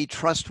have to be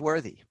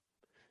trustworthy.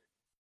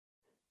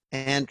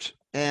 And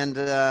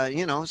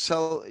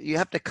so you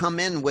have to come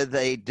in with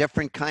a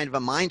different kind of a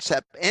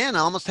mindset, and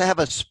almost have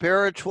a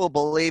spiritual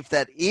belief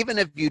that even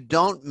if you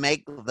don't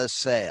make the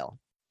sale,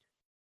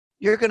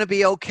 you're going to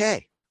be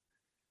okay.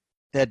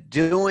 That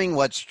doing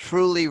what's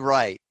truly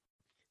right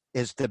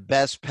is the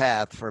best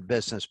path for a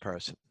business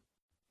person.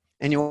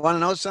 And you want to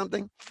know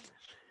something?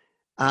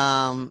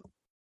 I'm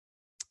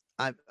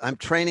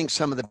training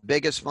some of the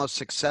biggest, most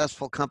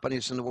successful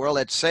companies in the world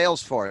at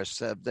Salesforce.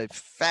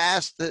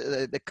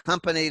 The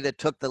company that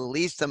took the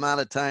least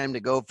amount of time to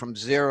go from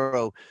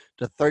 0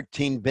 to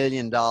 $13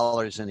 billion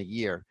in a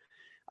year.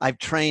 I've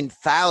trained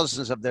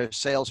thousands of their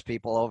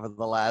salespeople over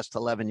the last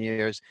 11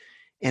 years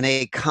in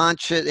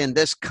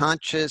this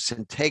conscious,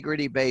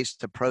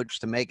 integrity-based approach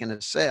to making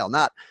a sale.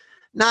 Not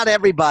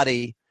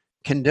everybody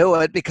can do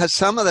it, because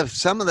some of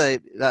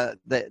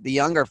the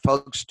younger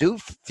folks do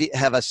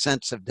have a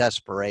sense of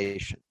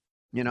desperation,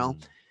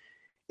 and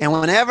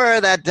whenever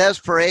that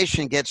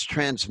desperation gets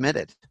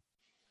transmitted,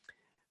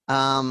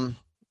 the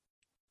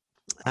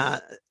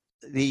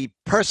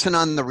person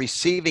on the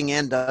receiving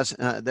end does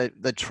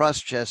the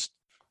trust just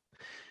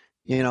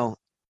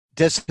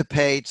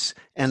dissipates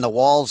and the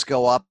walls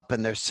go up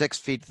and they're 6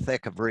 feet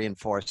thick of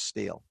reinforced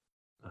steel.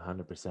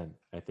 100%.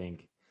 I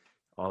think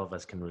all of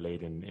us can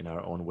relate in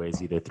our own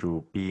ways, either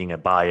through being a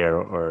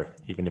buyer or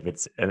even if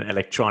it's an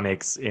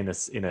electronics in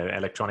an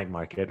electronic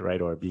market, right?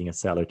 Or being a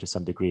seller to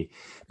some degree.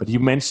 But you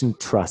mentioned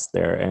trust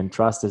there, and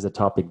trust is a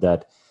topic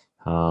that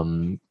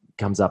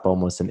comes up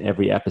almost in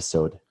every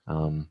episode.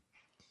 And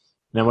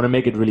I want to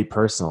make it really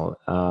personal.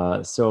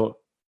 So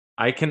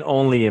I can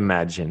only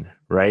imagine,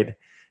 right?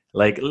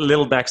 Like a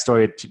little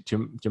backstory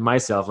to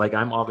myself. Like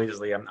I'm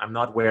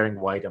not wearing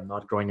white. I'm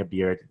not growing a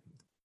beard,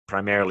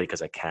 primarily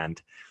because I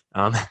can't.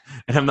 And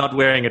I'm not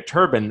wearing a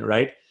turban,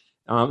 right?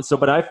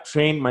 But I've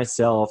trained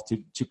myself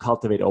to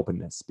cultivate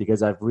openness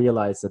because I've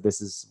realized that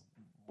this is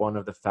one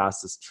of the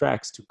fastest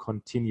tracks to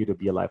continue to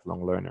be a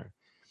lifelong learner.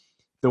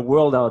 The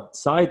world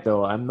outside,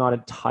 though, I'm not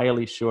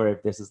entirely sure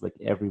if this is like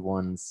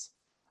everyone's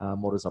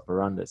modus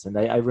operandus. And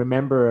I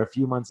remember a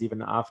few months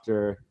even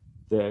after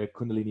the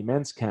Kundalini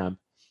Men's Camp,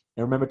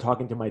 I remember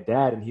talking to my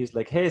dad, and he's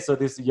like, "Hey, so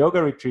this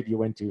yoga retreat you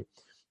went to,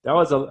 that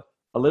was a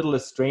little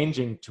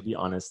estranging, to be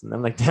honest." And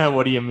I'm like, "Dad,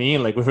 what do you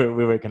mean?" Like we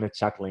were kind of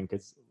chuckling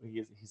because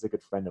he's a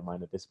good friend of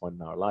mine at this point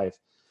in our life.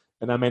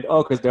 And I meant,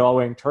 "Oh, because they're all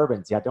wearing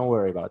turbans. Yeah, don't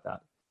worry about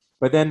that."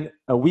 But then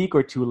a week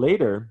or two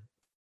later,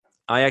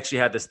 I actually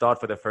had this thought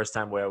for the first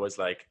time where I was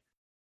like,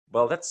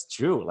 well, that's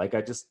true. Like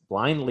I just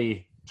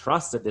blindly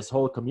trusted this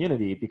whole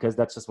community because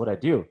that's just what I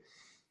do.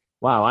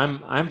 Wow,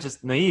 I'm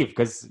just naive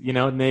because,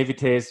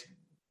 naivete is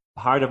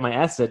part of my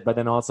asset, but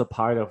then also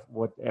part of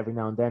what every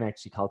now and then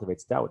actually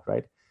cultivates doubt,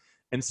 right?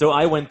 And so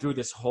I went through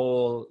this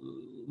whole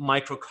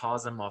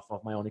microcosm of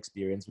my own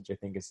experience, which I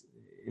think is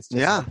just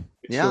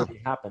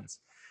maturity happens.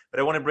 But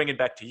I want to bring it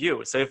back to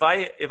you. So if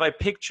I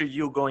picture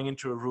you going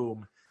into a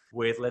room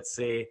with, let's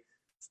say,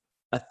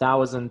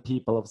 1,000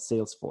 people of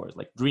Salesforce,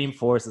 like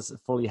Dreamforce is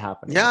fully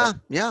happening.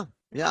 Yeah.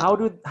 How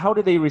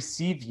do they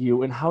receive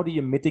you, and how do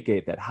you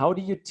mitigate that? How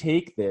do you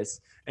take this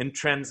and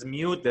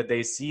transmute that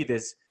they see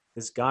this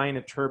guy in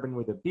a turban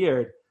with a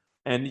beard,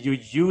 and you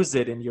use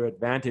it in your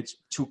advantage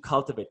to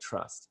cultivate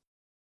trust?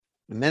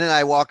 The minute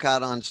I walk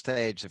out on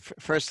stage, the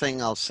first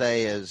thing I'll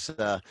say is,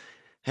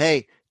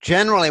 hey,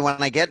 generally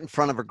when I get in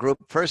front of a group,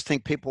 first thing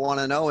people want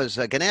to know is,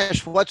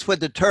 Ganesh, what's with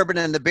the turban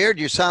and the beard?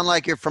 You sound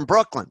like you're from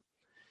Brooklyn.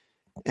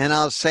 And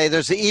I'll say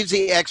there's an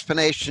easy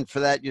explanation for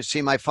that. You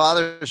see, my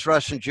father's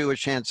Russian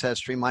Jewish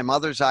ancestry. My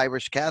mother's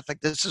Irish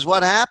Catholic. This is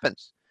what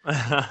happens.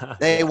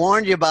 They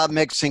warned you about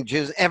mixing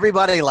Jews.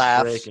 Everybody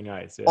laughs. Breaking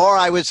ice, yeah. Or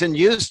I was in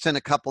Houston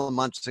a couple of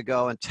months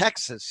ago in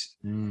Texas,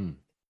 and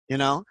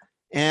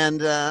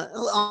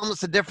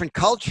almost a different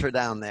culture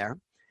down there.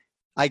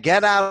 I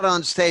get out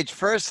on stage.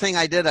 First thing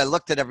I did, I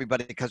looked at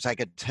everybody because I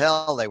could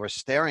tell they were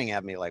staring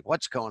at me like,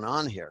 what's going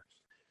on here?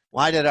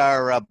 Why did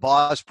our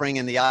boss bring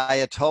in the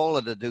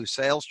Ayatollah to do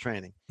sales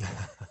training?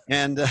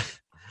 And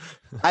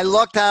I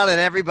looked out at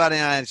everybody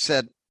and I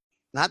said,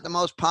 not the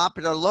most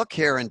popular look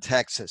here in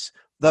Texas.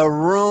 The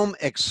room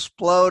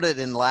exploded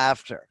in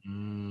laughter.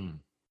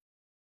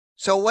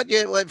 So what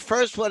you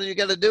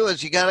got to do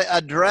is you got to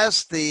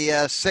address the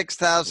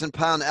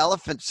 6,000-pound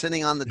elephant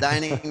sitting on the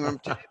dining room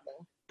table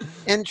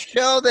and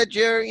show that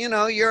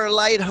you're a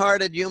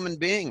lighthearted human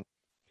being.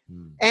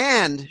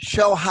 And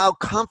show how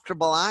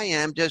comfortable I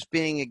am just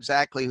being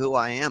exactly who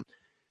I am.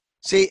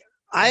 See,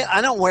 I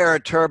don't wear a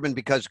turban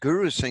because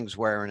Guru Singh's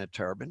wearing a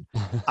turban.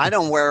 I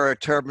don't wear a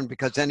turban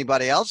because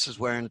anybody else is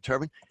wearing a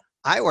turban.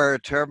 I wear a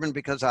turban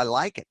because I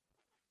like it.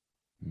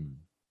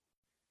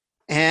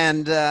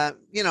 And, I'm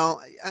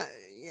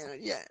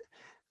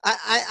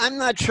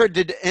not sure,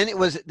 did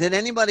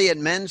anybody at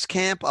men's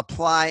camp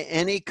apply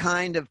any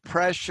kind of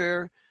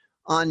pressure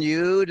on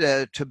you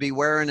to be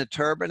wearing a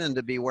turban and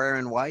to be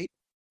wearing white?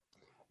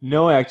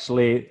 No,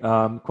 actually,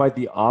 quite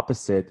the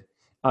opposite.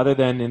 Other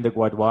than in the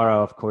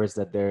Gurdwara, of course,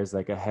 that there's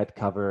like a head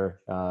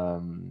cover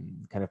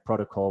kind of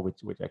protocol,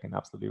 which I can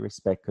absolutely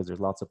respect because there's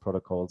lots of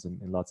protocols in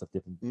lots of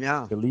different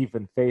belief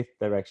and faith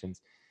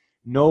directions.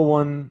 No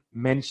one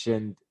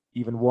mentioned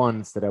even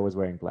once that I was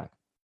wearing black.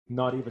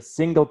 Not even a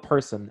single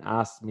person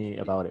asked me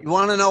about it. You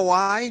want to know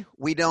why?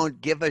 We don't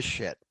give a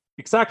shit.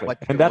 Exactly.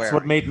 And that's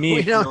what made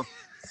me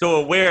so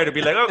aware to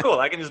be like, oh, cool,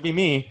 I can just be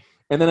me.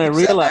 And then I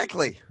realized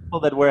people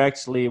that were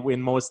actually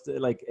in most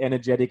like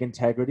energetic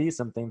integrity,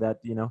 something that,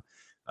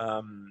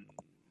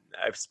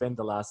 I've spent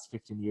the last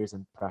 15 years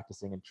in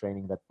practicing and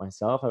training that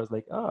myself. I was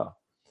like, oh,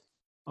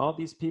 all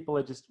these people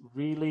are just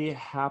really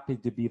happy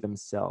to be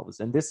themselves.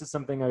 And this is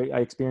something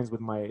I experience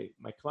with my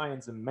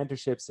clients and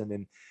mentorships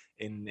and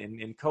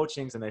in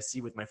coachings, and I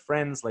see with my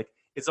friends. Like,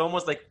 it's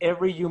almost like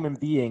every human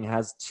being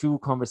has two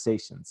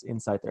conversations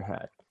inside their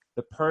head: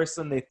 the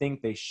person they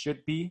think they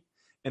should be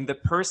and the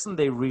person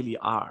they really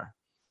are.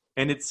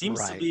 And it seems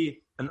to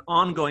be an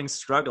ongoing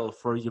struggle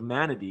for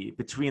humanity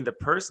between the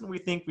person we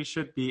think we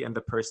should be and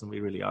the person we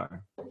really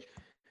are.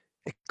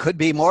 It could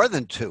be more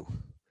than two.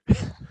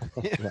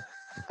 Yeah.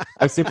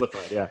 I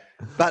simplified, yeah.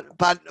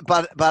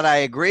 But I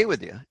agree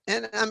with you.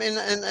 And I mean,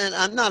 and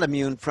I'm not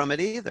immune from it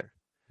either.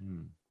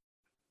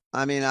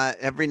 I mean,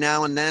 every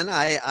now and then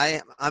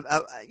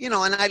you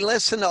know, and I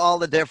listen to all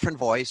the different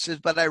voices,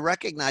 but I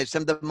recognize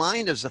them. The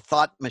mind is a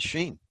thought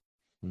machine.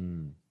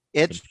 Mm.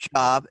 Its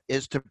job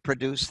is to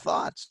produce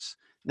thoughts.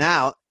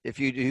 Now, if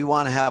you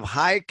want to have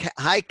high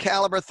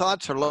caliber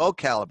thoughts or low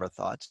caliber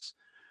thoughts,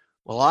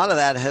 well, a lot of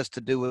that has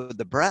to do with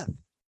the breath.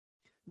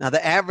 Now,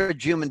 the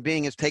average human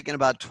being is taking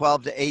about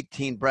 12 to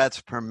 18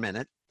 breaths per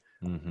minute.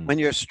 Mm-hmm. When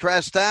you're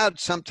stressed out,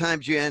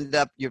 sometimes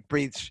you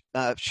breathe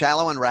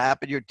shallow and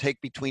rapid. You take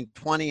between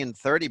 20 and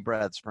 30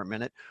 breaths per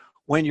minute.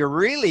 When you're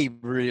really,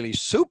 really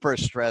super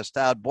stressed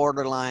out,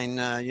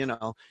 borderline, you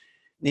know,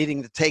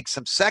 needing to take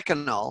some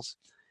Secanols,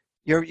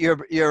 your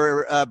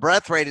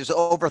breath rate is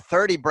over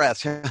 30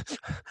 breaths.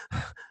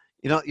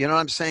 You know what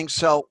I'm saying?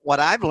 So what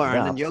I've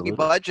learned, Yeah, and Yogi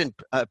absolutely.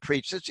 Bhajan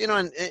preaches, you know,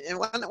 and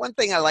one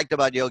thing I liked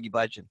about Yogi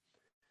Bhajan,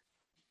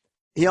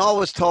 he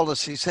always told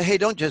us, he said, hey,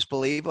 don't just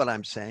believe what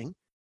I'm saying.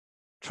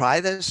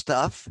 Try this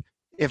stuff.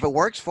 If it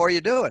works for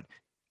you, do it.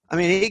 I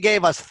mean, he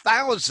gave us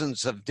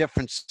thousands of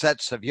different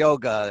sets of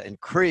yoga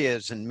and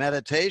kriyas and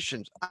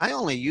meditations. I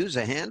only use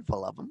a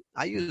handful of them.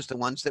 I use the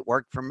ones that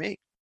work for me.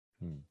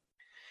 Hmm.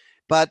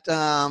 But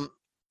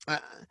what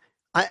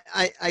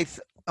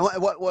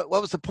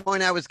was the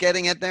point I was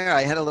getting at there?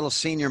 I had a little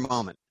senior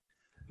moment.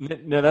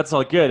 No, that's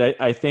all good.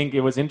 I think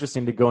it was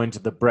interesting to go into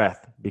the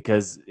breath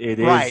because it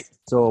Right. is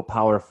so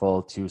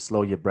powerful to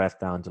slow your breath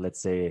down to,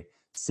 let's say,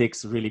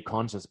 6 really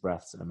conscious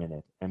breaths in a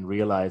minute and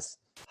realize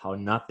how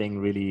nothing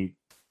really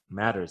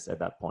matters at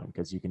that point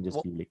because you can just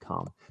Well, be really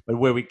calm. But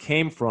where we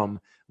came from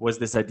was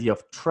this idea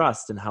of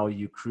trust and how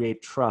you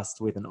create trust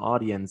with an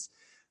audience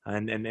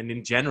and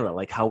in general,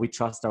 like how we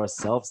trust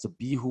ourselves to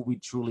be who we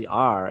truly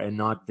are and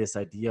not this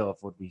idea of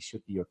what we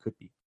should be or could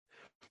be.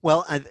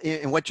 well,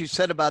 and what you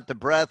said about the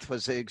breath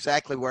was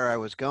exactly where I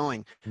was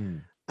going. Hmm.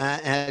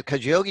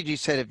 Because Yogi Ji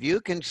said, if you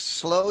can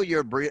slow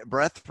your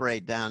breath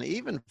rate down,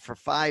 even for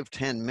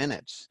 5-10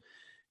 minutes,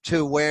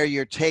 to where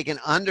you're taking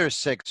under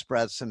 6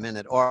 breaths a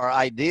minute, or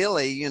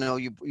ideally, you know,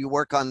 you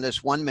work on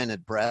this 1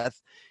 minute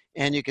breath,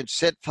 and you can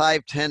sit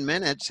 5-10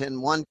 minutes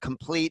in one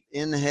complete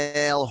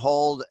inhale,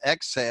 hold,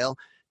 exhale,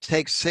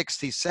 takes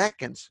 60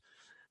 seconds.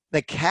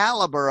 The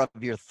caliber of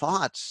your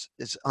thoughts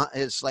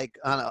is like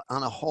on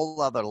a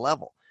whole other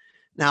level.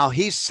 Now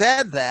he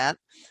said that,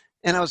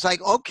 and I was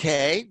like,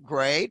 okay,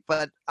 great,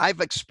 but I've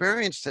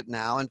experienced it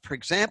now. And for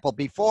example,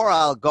 before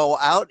I'll go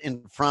out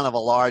in front of a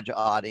large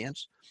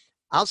audience,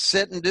 I'll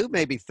sit and do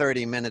maybe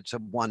 30 minutes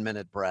of 1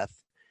 minute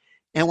breath.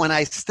 And when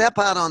I step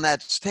out on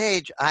that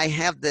stage, I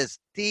have this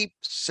deep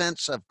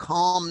sense of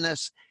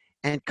calmness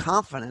and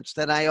confidence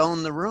that I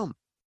own the room.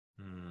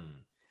 Hmm.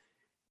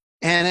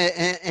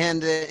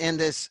 And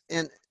this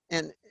and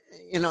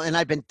you know, and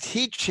I've been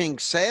teaching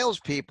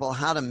salespeople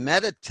how to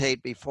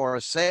meditate before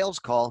a sales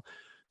call,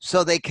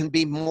 so they can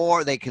be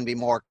more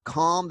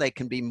calm, they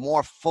can be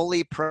more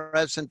fully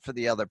present for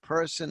the other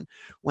person.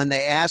 When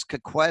they ask a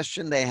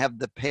question, they have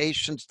the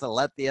patience to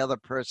let the other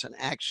person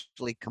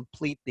actually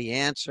complete the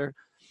answer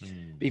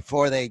Hmm.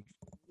 before they,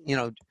 you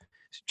know,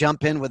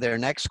 jump in with their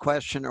next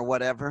question or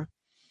whatever.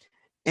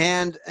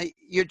 And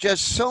you're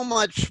just so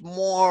much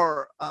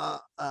more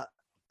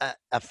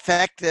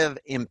effective,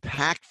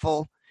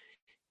 impactful,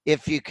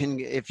 if you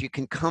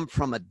can come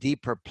from a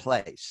deeper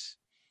place.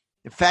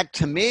 In fact,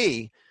 to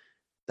me,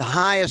 the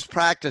highest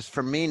practice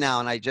for me now,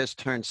 and I just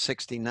turned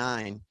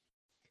 69,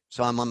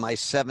 so I'm on my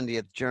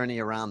 70th journey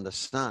around the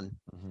sun,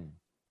 Mm-hmm.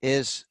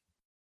 is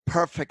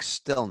perfect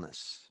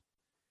stillness.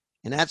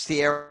 And that's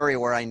the area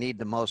where I need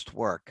the most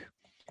work.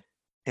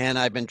 And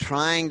I've been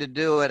trying to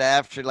do it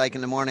after, like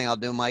in the morning, I'll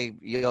do my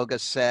yoga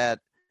set,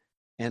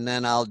 and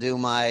then I'll do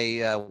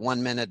my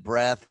 1 minute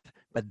breath.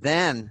 But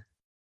then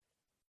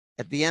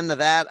at the end of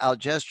that, I'll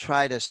just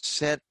try to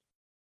sit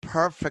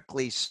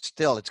perfectly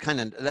still. It's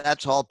kind of,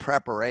 that's all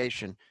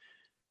preparation.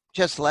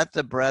 Just let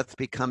the breath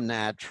become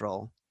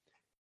natural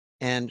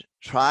and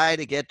try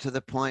to get to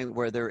the point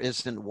where there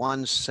isn't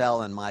one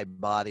cell in my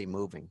body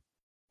moving.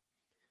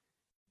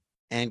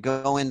 And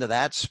go into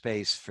that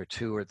space for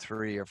 2 or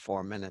 3 or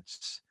 4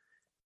 minutes.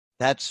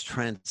 That's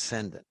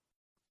transcendent.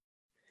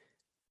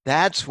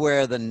 That's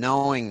where the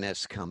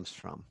knowingness comes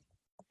from.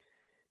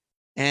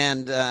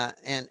 And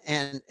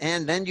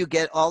then you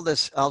get all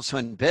this also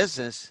in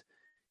business.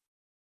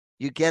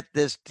 You get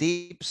this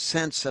deep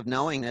sense of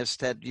knowingness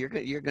that you're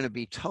going to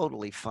be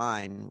totally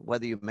fine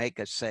whether you make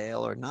a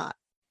sale or not.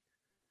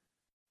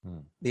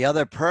 The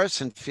other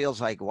person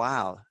feels like,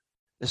 wow,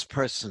 this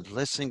person's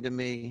listening to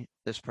me.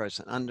 This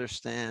person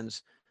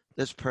understands.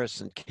 This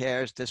person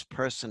cares. This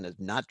person is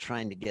not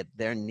trying to get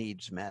their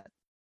needs met.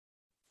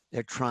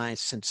 They're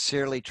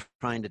sincerely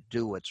trying to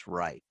do what's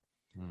right.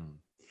 Hmm.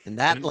 And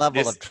that And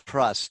level this, of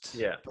trust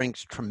yeah.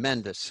 brings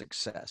tremendous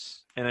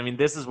success. And I mean,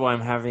 this is why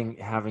I'm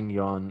having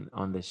you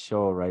on the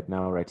show right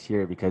now, right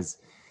here, because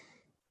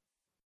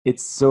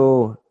it's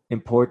so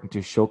important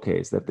to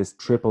showcase that this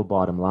triple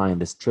bottom line,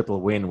 this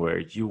triple win, where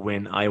you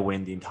win, I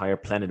win, the entire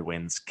planet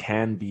wins,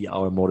 can be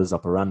our modus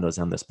operandi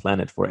on this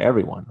planet for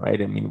everyone,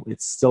 right? I mean,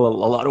 it's still a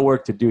lot of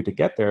work to do to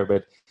get there,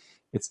 but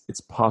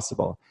it's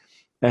possible.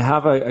 I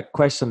have a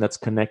question that's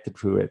connected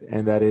to it,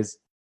 and that is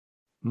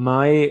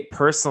my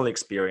personal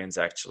experience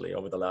actually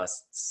over the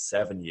last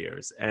 7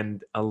 years,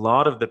 and a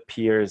lot of the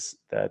peers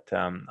that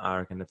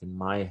are kind of in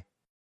my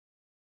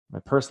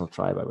personal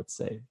tribe, I would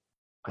say.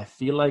 I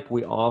feel like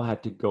we all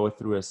had to go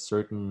through a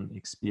certain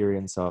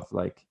experience of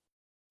like,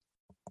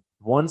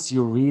 once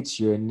you reach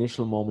your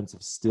initial moments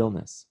of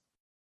stillness,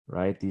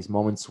 right? These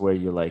moments where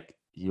you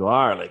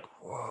are like,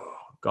 whoa,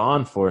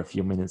 gone for a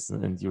few minutes,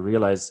 and you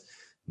realize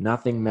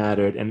nothing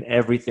mattered and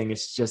everything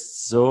is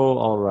just so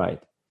all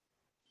right.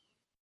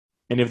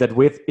 And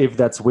if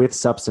that's with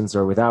substance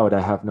or without,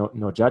 I have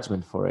no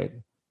judgment for it.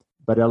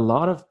 But a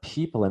lot of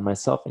people, and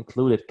myself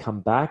included, come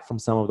back from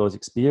some of those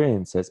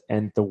experiences,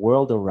 and the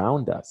world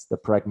around us, the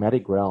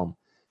pragmatic realm,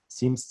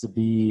 seems to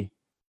be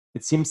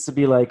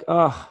like,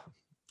 oh,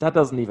 that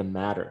doesn't even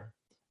matter.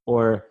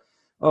 Or,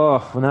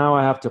 oh, now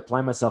I have to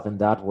apply myself in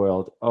that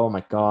world. Oh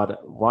my God,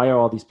 why are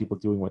all these people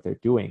doing what they're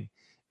doing?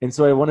 And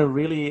so I want to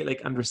really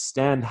like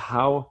understand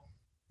how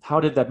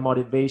did that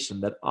motivation,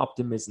 that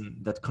optimism,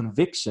 that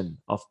conviction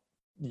of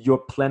your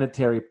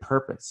planetary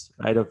purpose,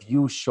 right, of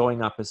you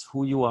showing up as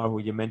who you are, who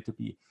you're meant to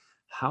be,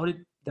 how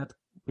did that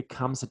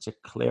become such a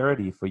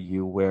clarity for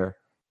you, where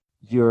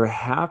you're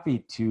happy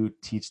to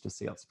teach the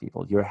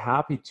salespeople, you're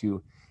happy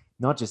to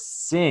not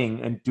just sing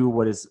and do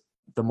what is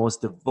the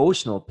most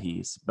devotional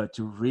piece, but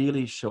to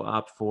really show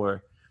up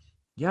for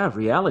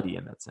reality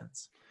in that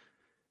sense?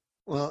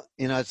 Well,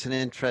 it's an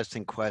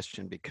interesting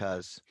question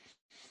because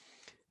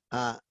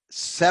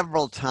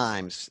several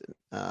times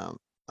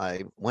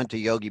I went to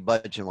Yogi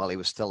Bhajan while he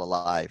was still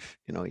alive.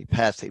 He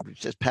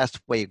just passed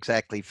away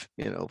exactly,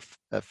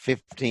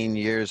 15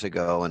 years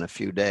ago in a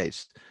few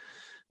days. It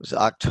was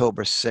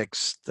October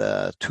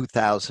 6th,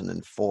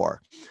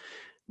 2004.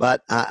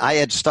 But I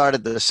had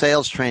started the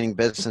sales training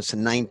business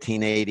in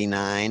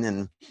 1989,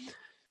 and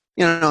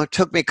it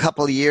took me a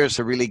couple of years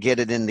to really get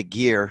it into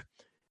gear.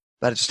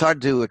 But it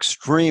started to do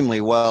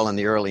extremely well in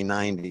the early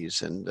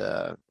 90s, and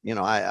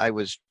I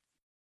was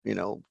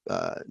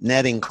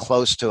netting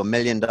close to $1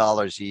 million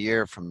a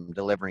year from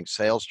delivering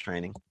sales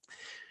training.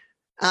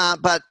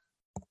 But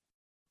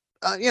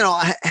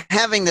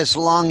having this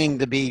longing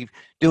to be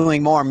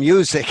doing more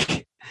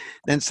music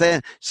than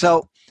saying,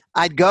 so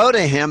I'd go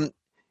to him.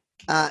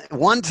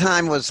 One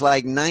time was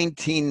like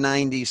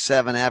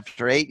 1997.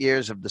 After 8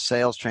 years of the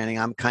sales training,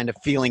 I'm kind of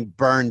feeling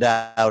burned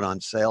out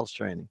on sales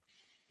training.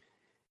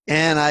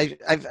 And I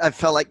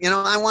felt like,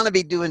 I want to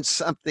be doing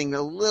something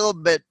a little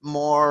bit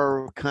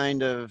more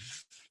kind of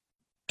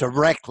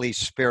directly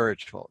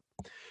spiritual.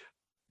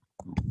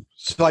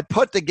 So I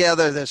put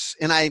together this,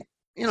 and I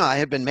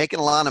had been making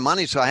a lot of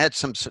money, so I had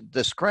some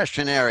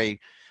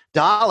discretionary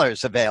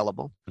dollars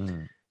available.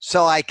 Mm.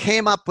 So I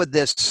came up with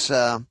this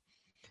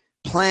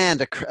plan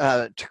to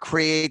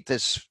create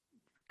this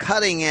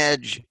cutting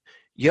edge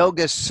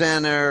yoga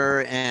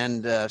center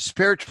and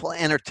spiritual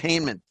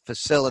entertainment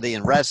facility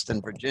in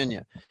Reston,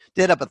 Virginia.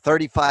 Did up a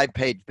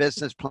 35-page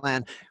business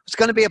plan. It's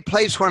going to be a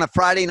place where on a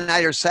Friday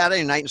night or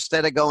Saturday night,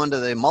 instead of going to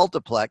the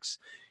multiplex,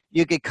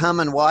 you could come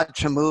and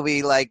watch a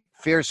movie like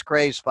Fierce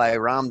Grace by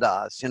Ram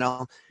Dass,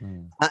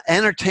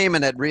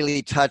 entertainment that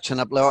really touched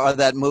and uplifted, or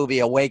that movie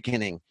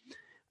Awakening.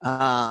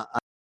 Oh,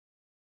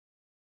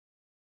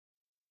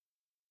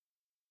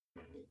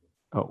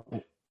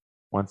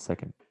 one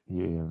second.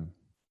 There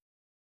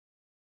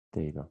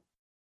you go.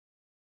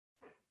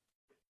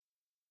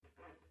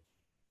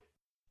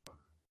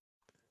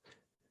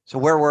 So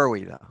where were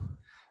we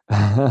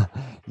though?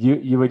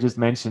 You were just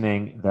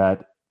mentioning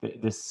that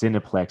the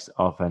cineplex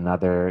of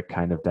another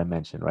kind of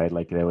dimension, right?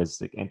 Like there was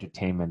like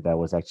entertainment that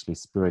was actually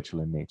spiritual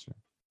in nature.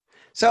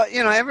 So,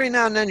 every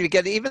now and then you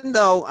get, even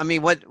though,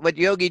 what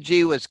Yogi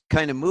G was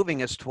kind of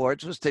moving us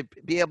towards was to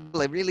be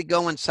able to really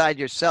go inside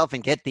yourself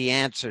and get the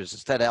answers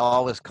instead of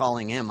always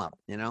calling him up,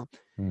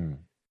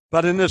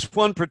 But in this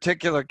one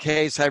particular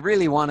case, I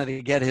really wanted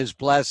to get his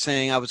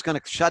blessing. I was going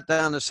to shut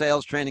down the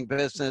sales training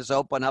business,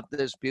 open up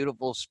this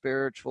beautiful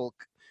spiritual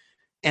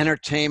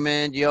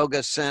entertainment,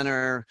 yoga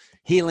center,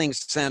 healing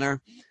center.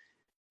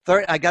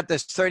 I got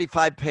this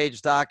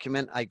 35-page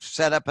document. I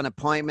set up an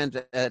appointment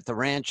at the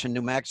ranch in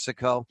New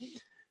Mexico.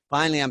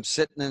 Finally, I'm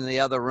sitting in the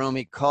other room.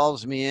 He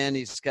calls me in.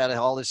 He's got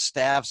all his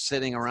staff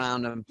sitting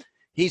around him.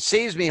 He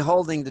sees me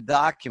holding the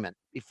document.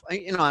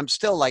 I'm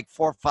still like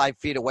 4 or 5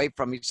 feet away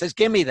from him. He says,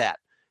 "Give me that."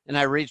 And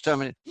I reached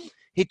him, and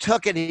he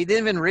took it. He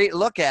didn't even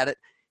look at it.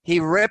 He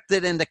ripped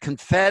it into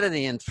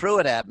confetti and threw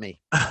it at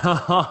me.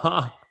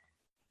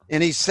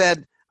 And he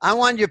said, "I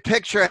want your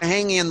picture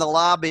hanging in the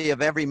lobby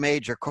of every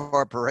major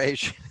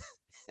corporation."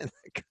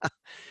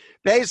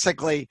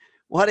 Basically,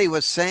 what he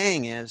was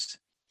saying is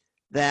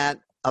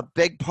that a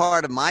big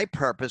part of my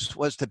purpose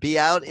was to be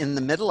out in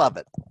the middle of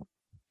it.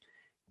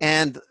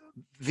 And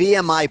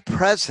via my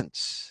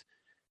presence,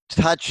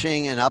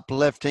 touching and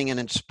uplifting and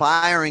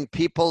inspiring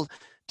people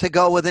to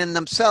go within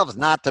themselves,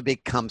 not to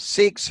become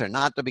Sikhs or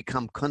not to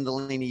become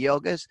Kundalini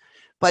yogas,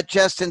 but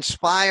just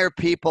inspire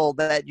people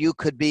that you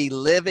could be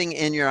living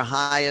in your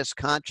highest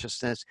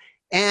consciousness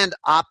and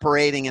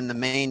operating in the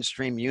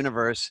mainstream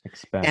universe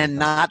and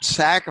not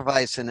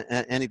sacrificing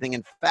anything.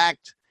 In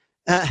fact,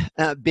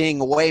 being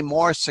way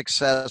more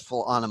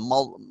successful on a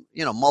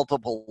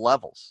multiple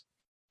levels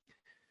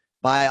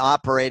by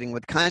operating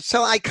with kindness.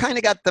 So I kind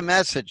of got the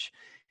message.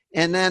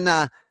 And then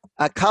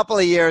a couple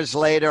of years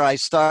later, I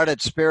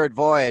started Spirit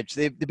Voyage,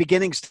 the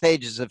beginning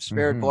stages of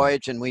Spirit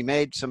Voyage, and we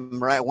made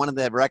one of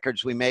the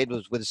records we made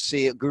was with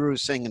Guru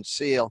Singh and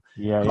Seal,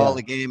 called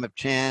The Game of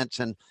Chance,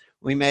 and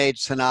we made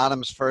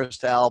Sanatham's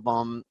first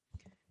album.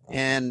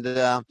 And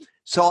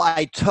so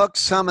I took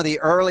some of the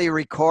early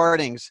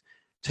recordings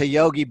to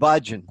Yogi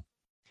Bhajan.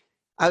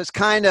 I was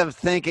kind of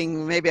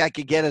thinking maybe I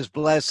could get his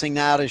blessing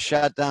now to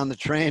shut down the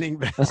training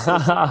business.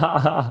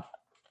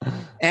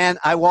 And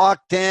I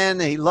walked in,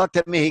 he looked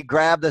at me, he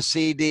grabbed the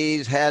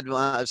CDs, had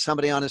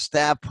somebody on his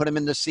staff put him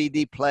in the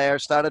CD player,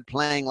 started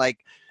playing like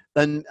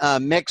the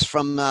mix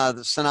from the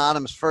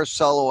Sanatham's first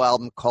solo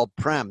album called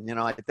Prem.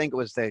 I think it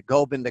was the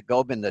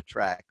Govinda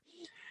track.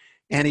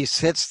 And he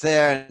sits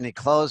there and he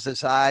closed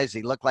his eyes.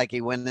 He looked like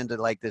he went into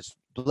like this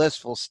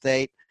blissful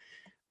state,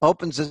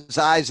 opens his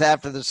eyes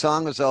after the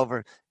song was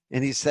over,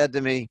 and he said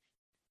to me,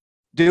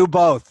 "Do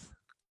both."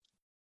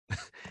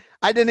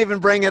 I didn't even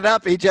bring it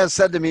up. He just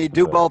said to me,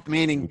 "Do both,"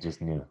 meaning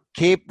just knew.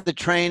 Keep the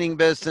training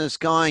business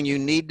going. You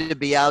need to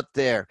be out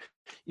there.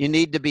 You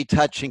need to be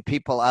touching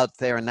people out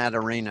there in that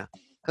arena.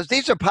 Because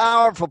these are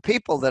powerful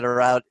people that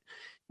are out,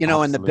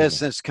 in the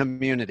business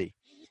community.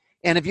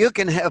 And if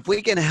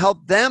we can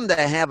help them to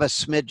have a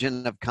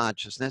smidgen of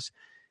consciousness,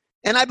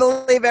 and I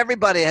believe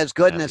everybody has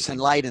goodness and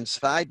light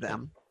inside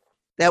them,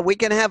 that we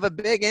can have a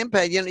big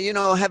impact.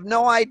 Have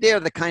no idea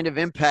the kind of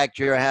impact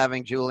you're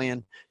having,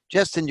 Julian,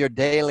 just in your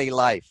daily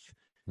life.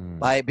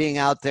 By being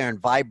out there and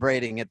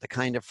vibrating at the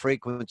kind of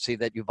frequency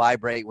that you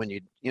vibrate when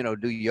you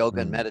do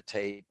yoga and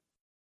meditate.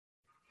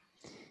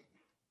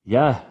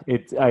 Yeah,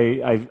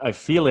 I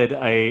feel it,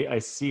 I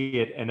see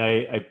it, and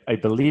I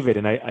believe it,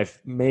 and I've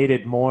made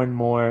it more and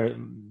more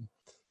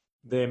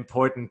the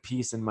important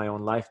piece in my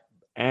own life,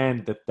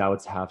 and the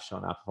doubts have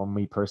shown up for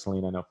me personally,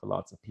 and I know for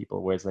lots of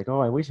people, where it's like, oh,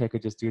 I wish I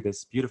could just do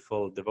this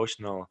beautiful,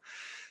 devotional,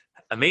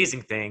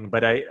 amazing thing,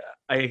 but I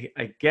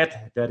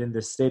get that in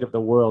the state of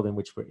the world in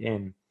which we're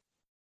in,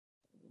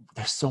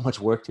 there's so much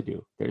work to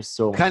do. There's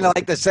so kind of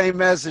like the same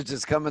message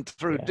is coming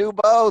through. Yeah. Do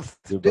both.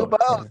 Do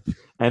both. Yeah.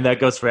 And that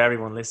goes for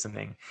everyone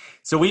listening.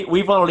 So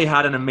we've already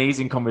had an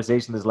amazing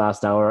conversation this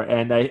last hour,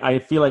 and I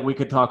feel like we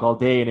could talk all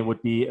day and it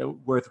would be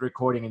worth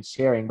recording and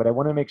sharing, but I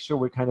want to make sure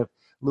we're kind of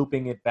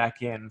looping it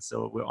back in,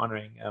 so we're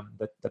honoring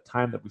the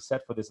time that we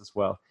set for this as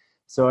well.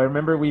 So I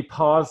remember we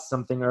paused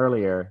something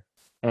earlier,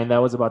 and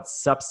that was about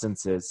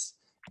substances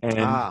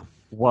and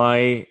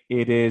why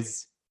it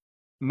is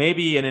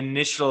maybe an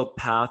initial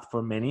path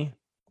for many,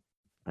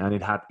 and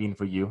it had been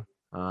for you,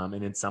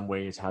 and in some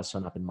way it has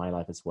shown up in my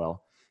life as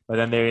well. But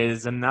then there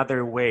is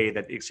another way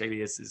that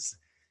actually is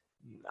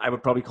I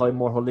would probably call it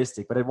more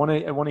holistic. But I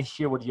want to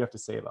hear what you have to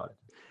say about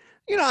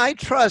it. I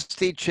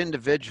trust each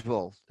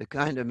individual to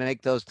kind of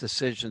make those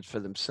decisions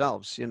for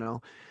themselves.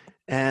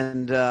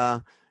 And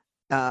I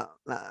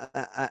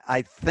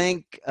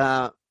think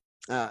and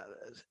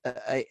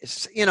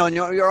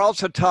you're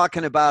also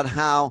talking about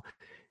how.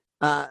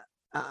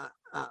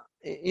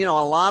 A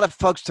lot of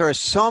folks, there are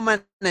so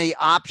many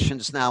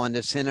options now in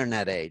this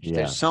internet age. Yeah.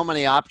 There's so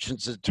many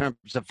options in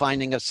terms of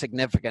finding a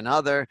significant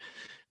other.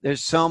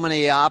 There's so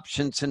many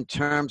options in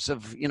terms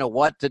of,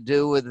 what to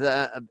do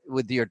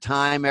with your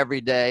time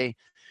every day,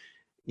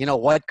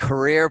 what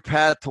career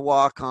path to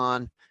walk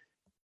on,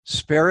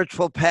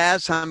 spiritual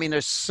paths. I mean,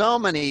 there's so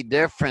many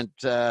different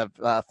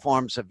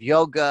forms of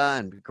yoga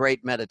and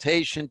great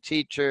meditation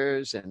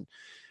teachers and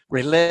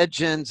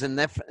religions and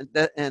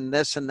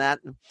this and that.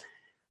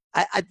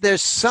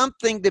 There's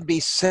something to be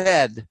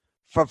said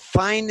for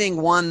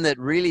finding one that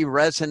really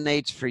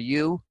resonates for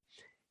you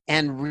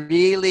and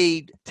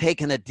really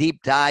taking a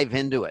deep dive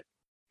into it.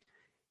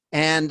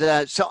 And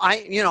so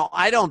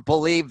I don't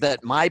believe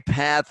that my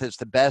path is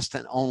the best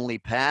and only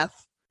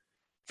path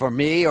for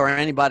me or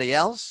anybody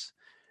else.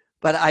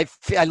 But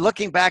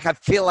looking back, I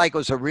feel like it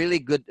was a really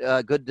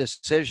good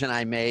decision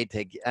I made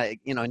to,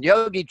 and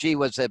Yogi Ji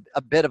was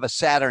a bit of a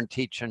Saturn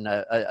teacher and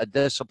a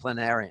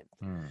disciplinarian.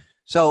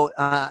 So,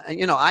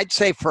 I'd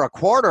say for a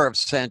quarter of a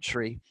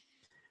century,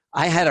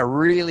 I had a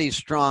really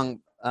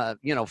strong,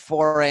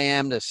 4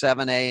 a.m. to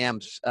 7 a.m.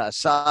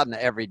 Sadhana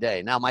every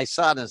day. Now, my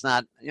sadhana is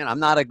not, I'm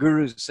not a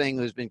Guru Singh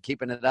who's been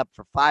keeping it up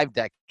for 5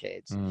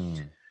 decades.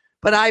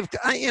 But I've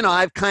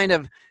kind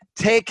of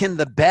taken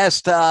the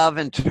best of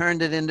and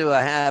turned it into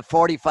a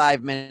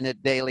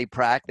 45-minute daily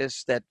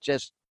practice that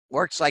just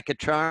works like a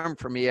charm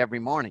for me every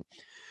morning.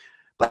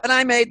 But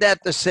I made that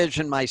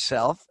decision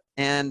myself,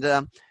 and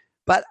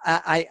but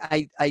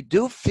I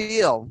do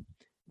feel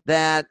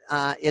that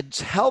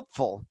it's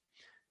helpful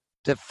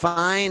to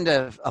find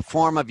a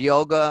form of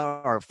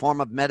yoga or a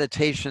form of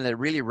meditation that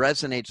really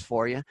resonates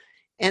for you,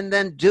 and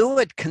then do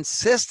it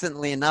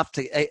consistently enough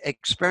to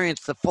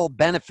experience the full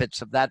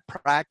benefits of that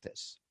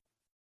practice,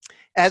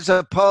 as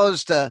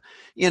opposed to,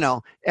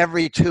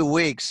 every 2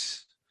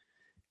 weeks,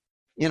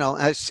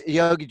 as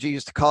Yogi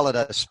used to call it,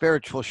 a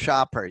spiritual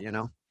shopper,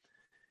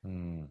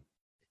 Hmm.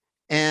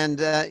 And,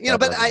 That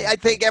but does I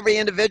make think sense. every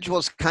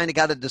individual's kind of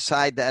got to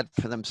decide that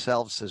for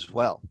themselves as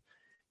well.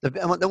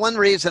 The one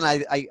reason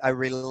I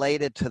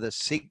related to the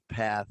Sikh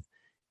path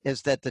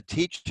is that the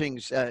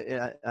teachings,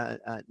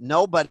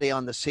 nobody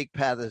on the Sikh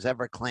path has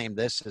ever claimed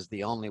this is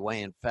the only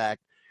way. In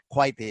fact,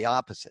 quite the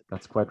opposite.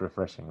 That's quite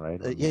refreshing,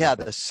 right? When you Yeah,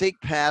 look at the Sikh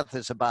path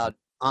is about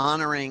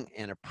honoring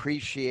and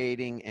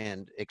appreciating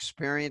and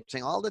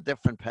experiencing all the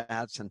different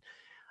paths. And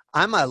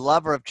I'm a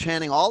lover of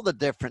chanting all the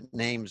different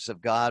names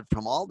of God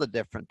from all the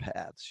different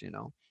paths,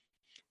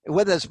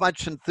 with as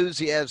much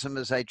enthusiasm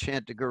as I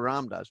chant to Guru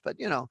Ram Das. But,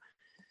 Guru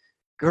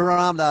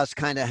Ram Das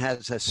kind of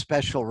has a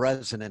special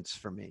resonance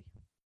for me.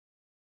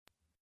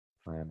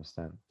 I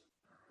understand.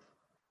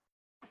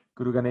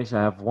 Guru Ganesh,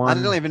 I have I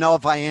don't one. even know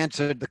if I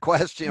answered the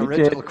question, You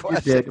original did, you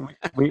question.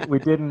 did.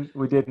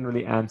 We didn't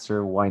really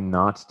answer why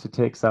not to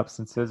take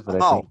substances,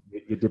 but I think Oh,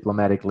 you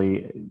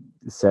diplomatically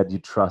said you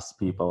trust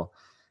people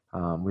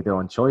with their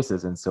own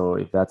choices, and so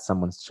if that's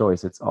someone's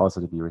choice, it's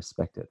also to be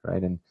respected,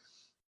 right? And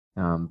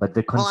but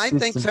the well, I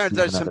think consistency is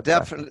there's some another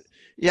definite, practice.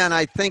 yeah, and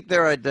I think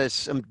there's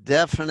some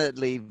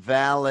definitely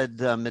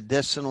valid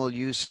medicinal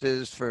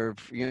uses for,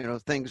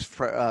 things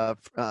for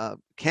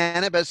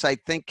cannabis. I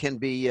think can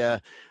be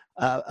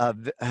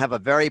have a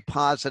very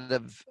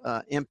positive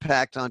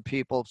impact on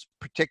people,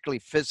 particularly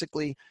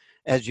physically,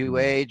 as you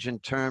Mm, age, in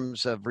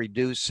terms of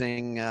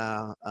reducing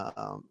what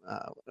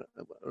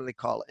do they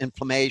call it,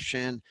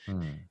 inflammation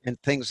mm, and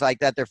things like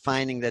that. They're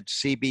finding that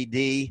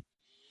CBD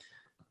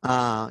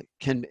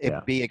can yeah.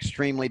 it be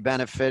extremely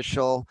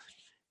beneficial.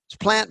 It's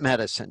plant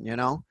medicine,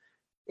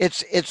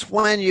 It's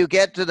when you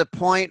get to the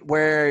point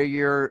where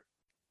you're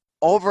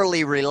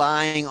overly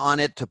relying on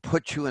it to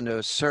put you into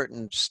a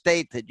certain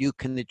state that you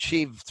can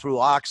achieve through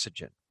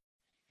oxygen.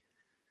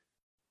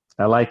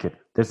 I like it.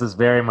 This is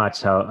very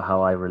much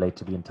how I relate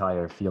to the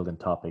entire field and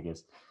topic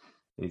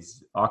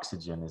is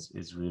oxygen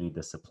is really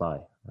the supply,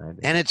 right?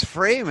 And it's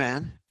free,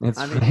 man. It's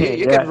I mean, you, free,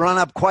 you could yeah. run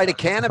up quite a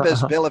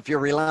cannabis bill if you're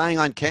relying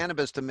on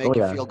cannabis to Oh make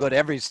you yeah. feel good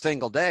every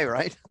single day,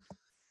 right?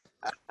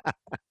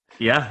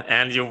 Yeah,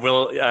 and you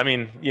will, I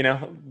mean,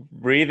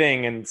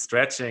 breathing and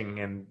stretching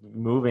and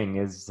moving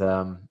is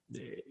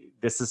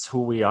this is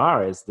who we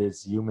are as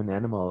this human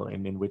animal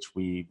in which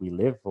we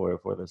live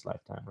for this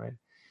lifetime, right?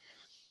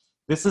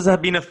 This has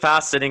been a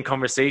fascinating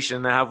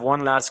conversation. I have one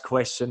last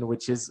question,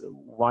 which is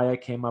why I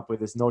came up with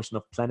this notion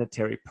of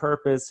planetary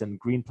purpose and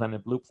green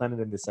planet, blue planet,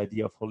 and this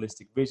idea of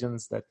holistic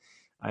visions that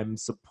I'm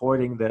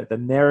supporting the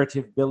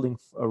narrative building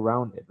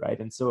around it, right?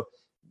 And so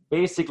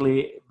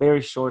basically,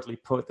 very shortly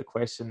put, the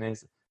question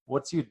is,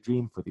 what's your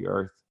dream for the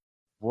Earth?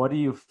 What do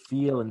you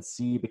feel and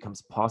see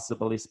becomes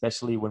possible,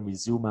 especially when we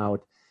zoom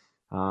out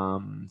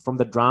from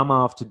the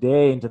drama of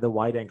today into the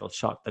wide angle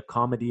shot, the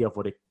comedy of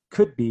what it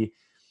could be?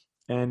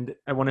 And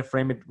I want to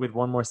frame it with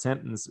one more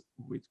sentence,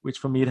 which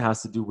for me it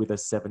has to do with a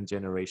 7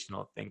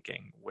 generational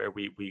thinking, where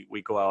we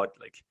go out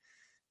like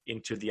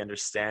into the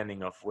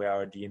understanding of where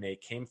our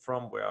DNA came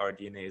from, where our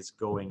DNA is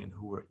going, and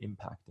who we're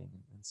impacting.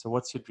 And so,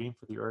 what's your dream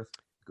for the Earth,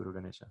 Guru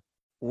Ganesha?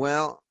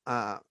 Well,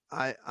 I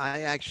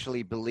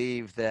actually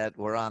believe that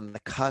we're on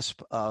the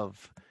cusp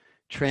of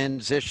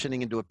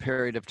transitioning into a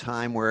period of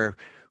time where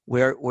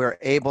we're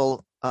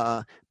able,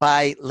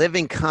 by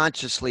living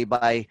consciously,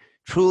 by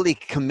truly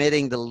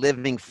committing to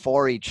living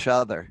for each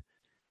other,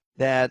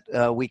 that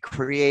we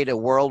create a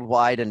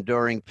worldwide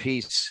enduring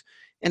peace.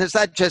 And it's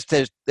not just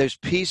there's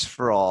peace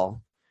for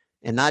all,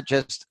 and not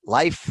just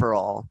life for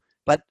all,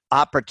 but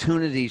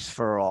opportunities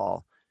for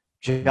all,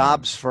 Mm,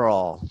 jobs for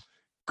all,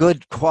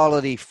 good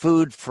quality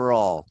food for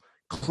all,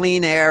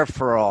 clean air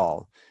for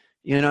all.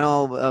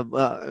 All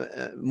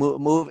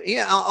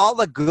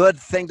the good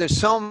things. There's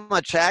so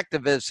much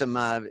activism.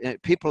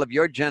 People of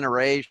your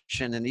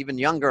generation and even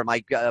younger,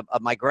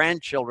 my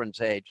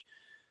grandchildren's age,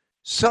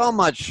 so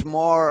much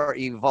more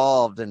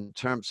evolved in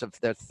terms of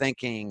their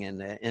thinking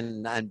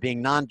and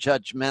being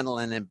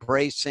non-judgmental and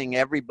embracing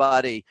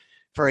everybody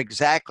for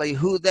exactly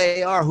who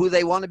they are, who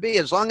they want to be.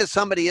 As long as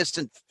somebody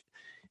isn't,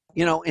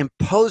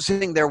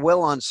 imposing their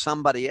will on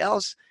somebody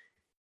else,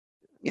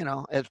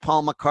 as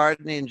Paul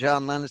McCartney and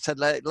John Lennon said,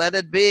 let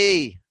it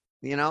be,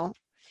 you know.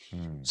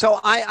 mm. So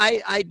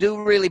I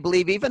do really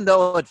believe, even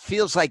though it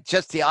feels like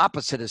just the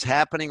opposite is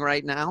happening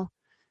right now,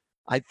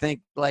 I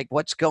think like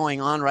what's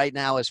going on right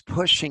now is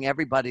pushing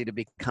everybody to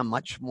become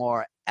much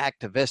more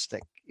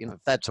activistic, if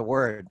that's a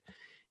word,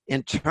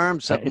 in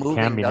terms of It can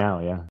moving be the, now,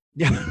 yeah.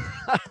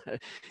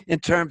 in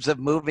terms of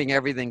moving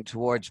everything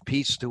towards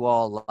peace to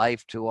all,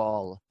 life to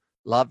all,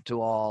 love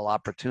to all,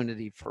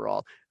 opportunity for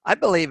all. I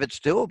believe it's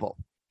doable,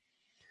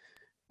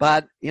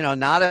 but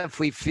not if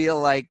we feel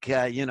like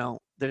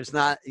there's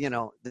not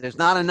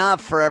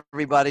enough for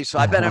everybody. So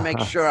I better make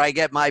sure I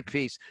get my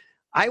piece.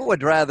 I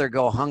would rather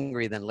go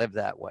hungry than live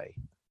that way.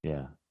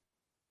 Yeah,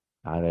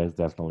 there's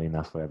definitely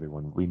enough for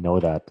everyone. We know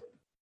that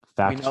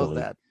We know factually.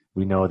 that.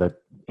 We know that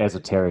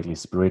esoterically,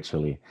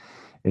 spiritually.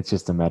 It's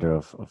just a matter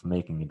of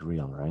making it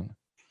real, right?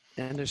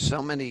 And there's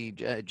so many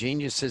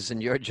geniuses in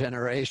your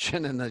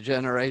generation and the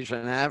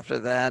generation after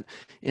that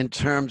in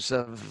terms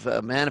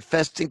of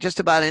manifesting just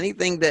about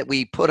anything that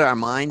we put our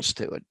minds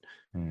to it.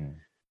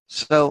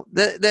 So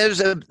there's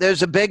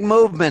a big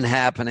movement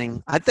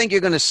happening. I think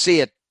you're going to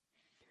see it.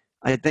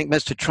 I think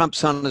Mr.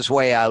 Trump's on his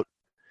way out.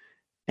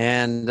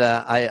 And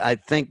I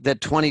think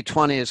that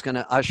 2020 is going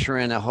to usher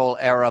in a whole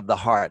era of the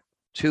heart.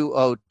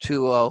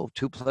 2020,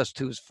 2 plus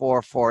 2 is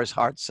 4, 4 is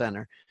heart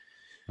center.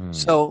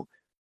 So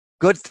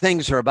good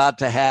things are about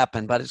to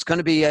happen, but it's going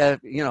to be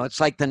it's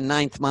like the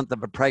 9th month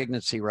of a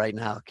pregnancy right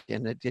now,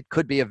 and it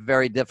could be a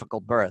very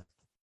difficult birth.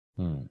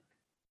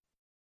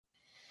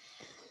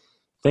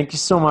 Thank you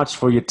so much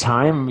for your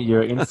time,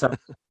 your insight,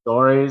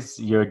 stories,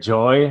 your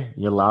joy,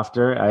 your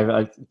laughter.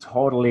 I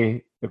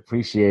totally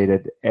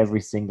appreciated every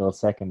single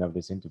second of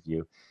this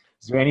interview.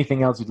 Is there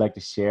anything else you'd like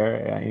to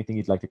share? Anything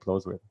you'd like to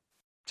close with?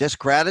 Just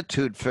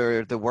gratitude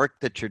for the work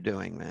that you're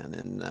doing, man,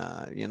 and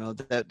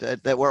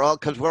that we're all,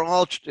 because we're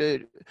all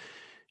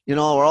we're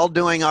all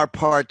doing our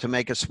part to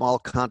make a small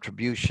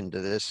contribution to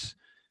this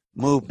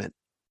movement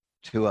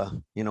to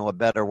a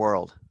better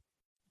world.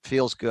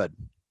 Feels good.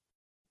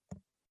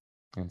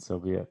 And so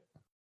be it.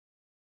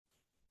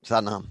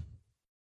 Satnam.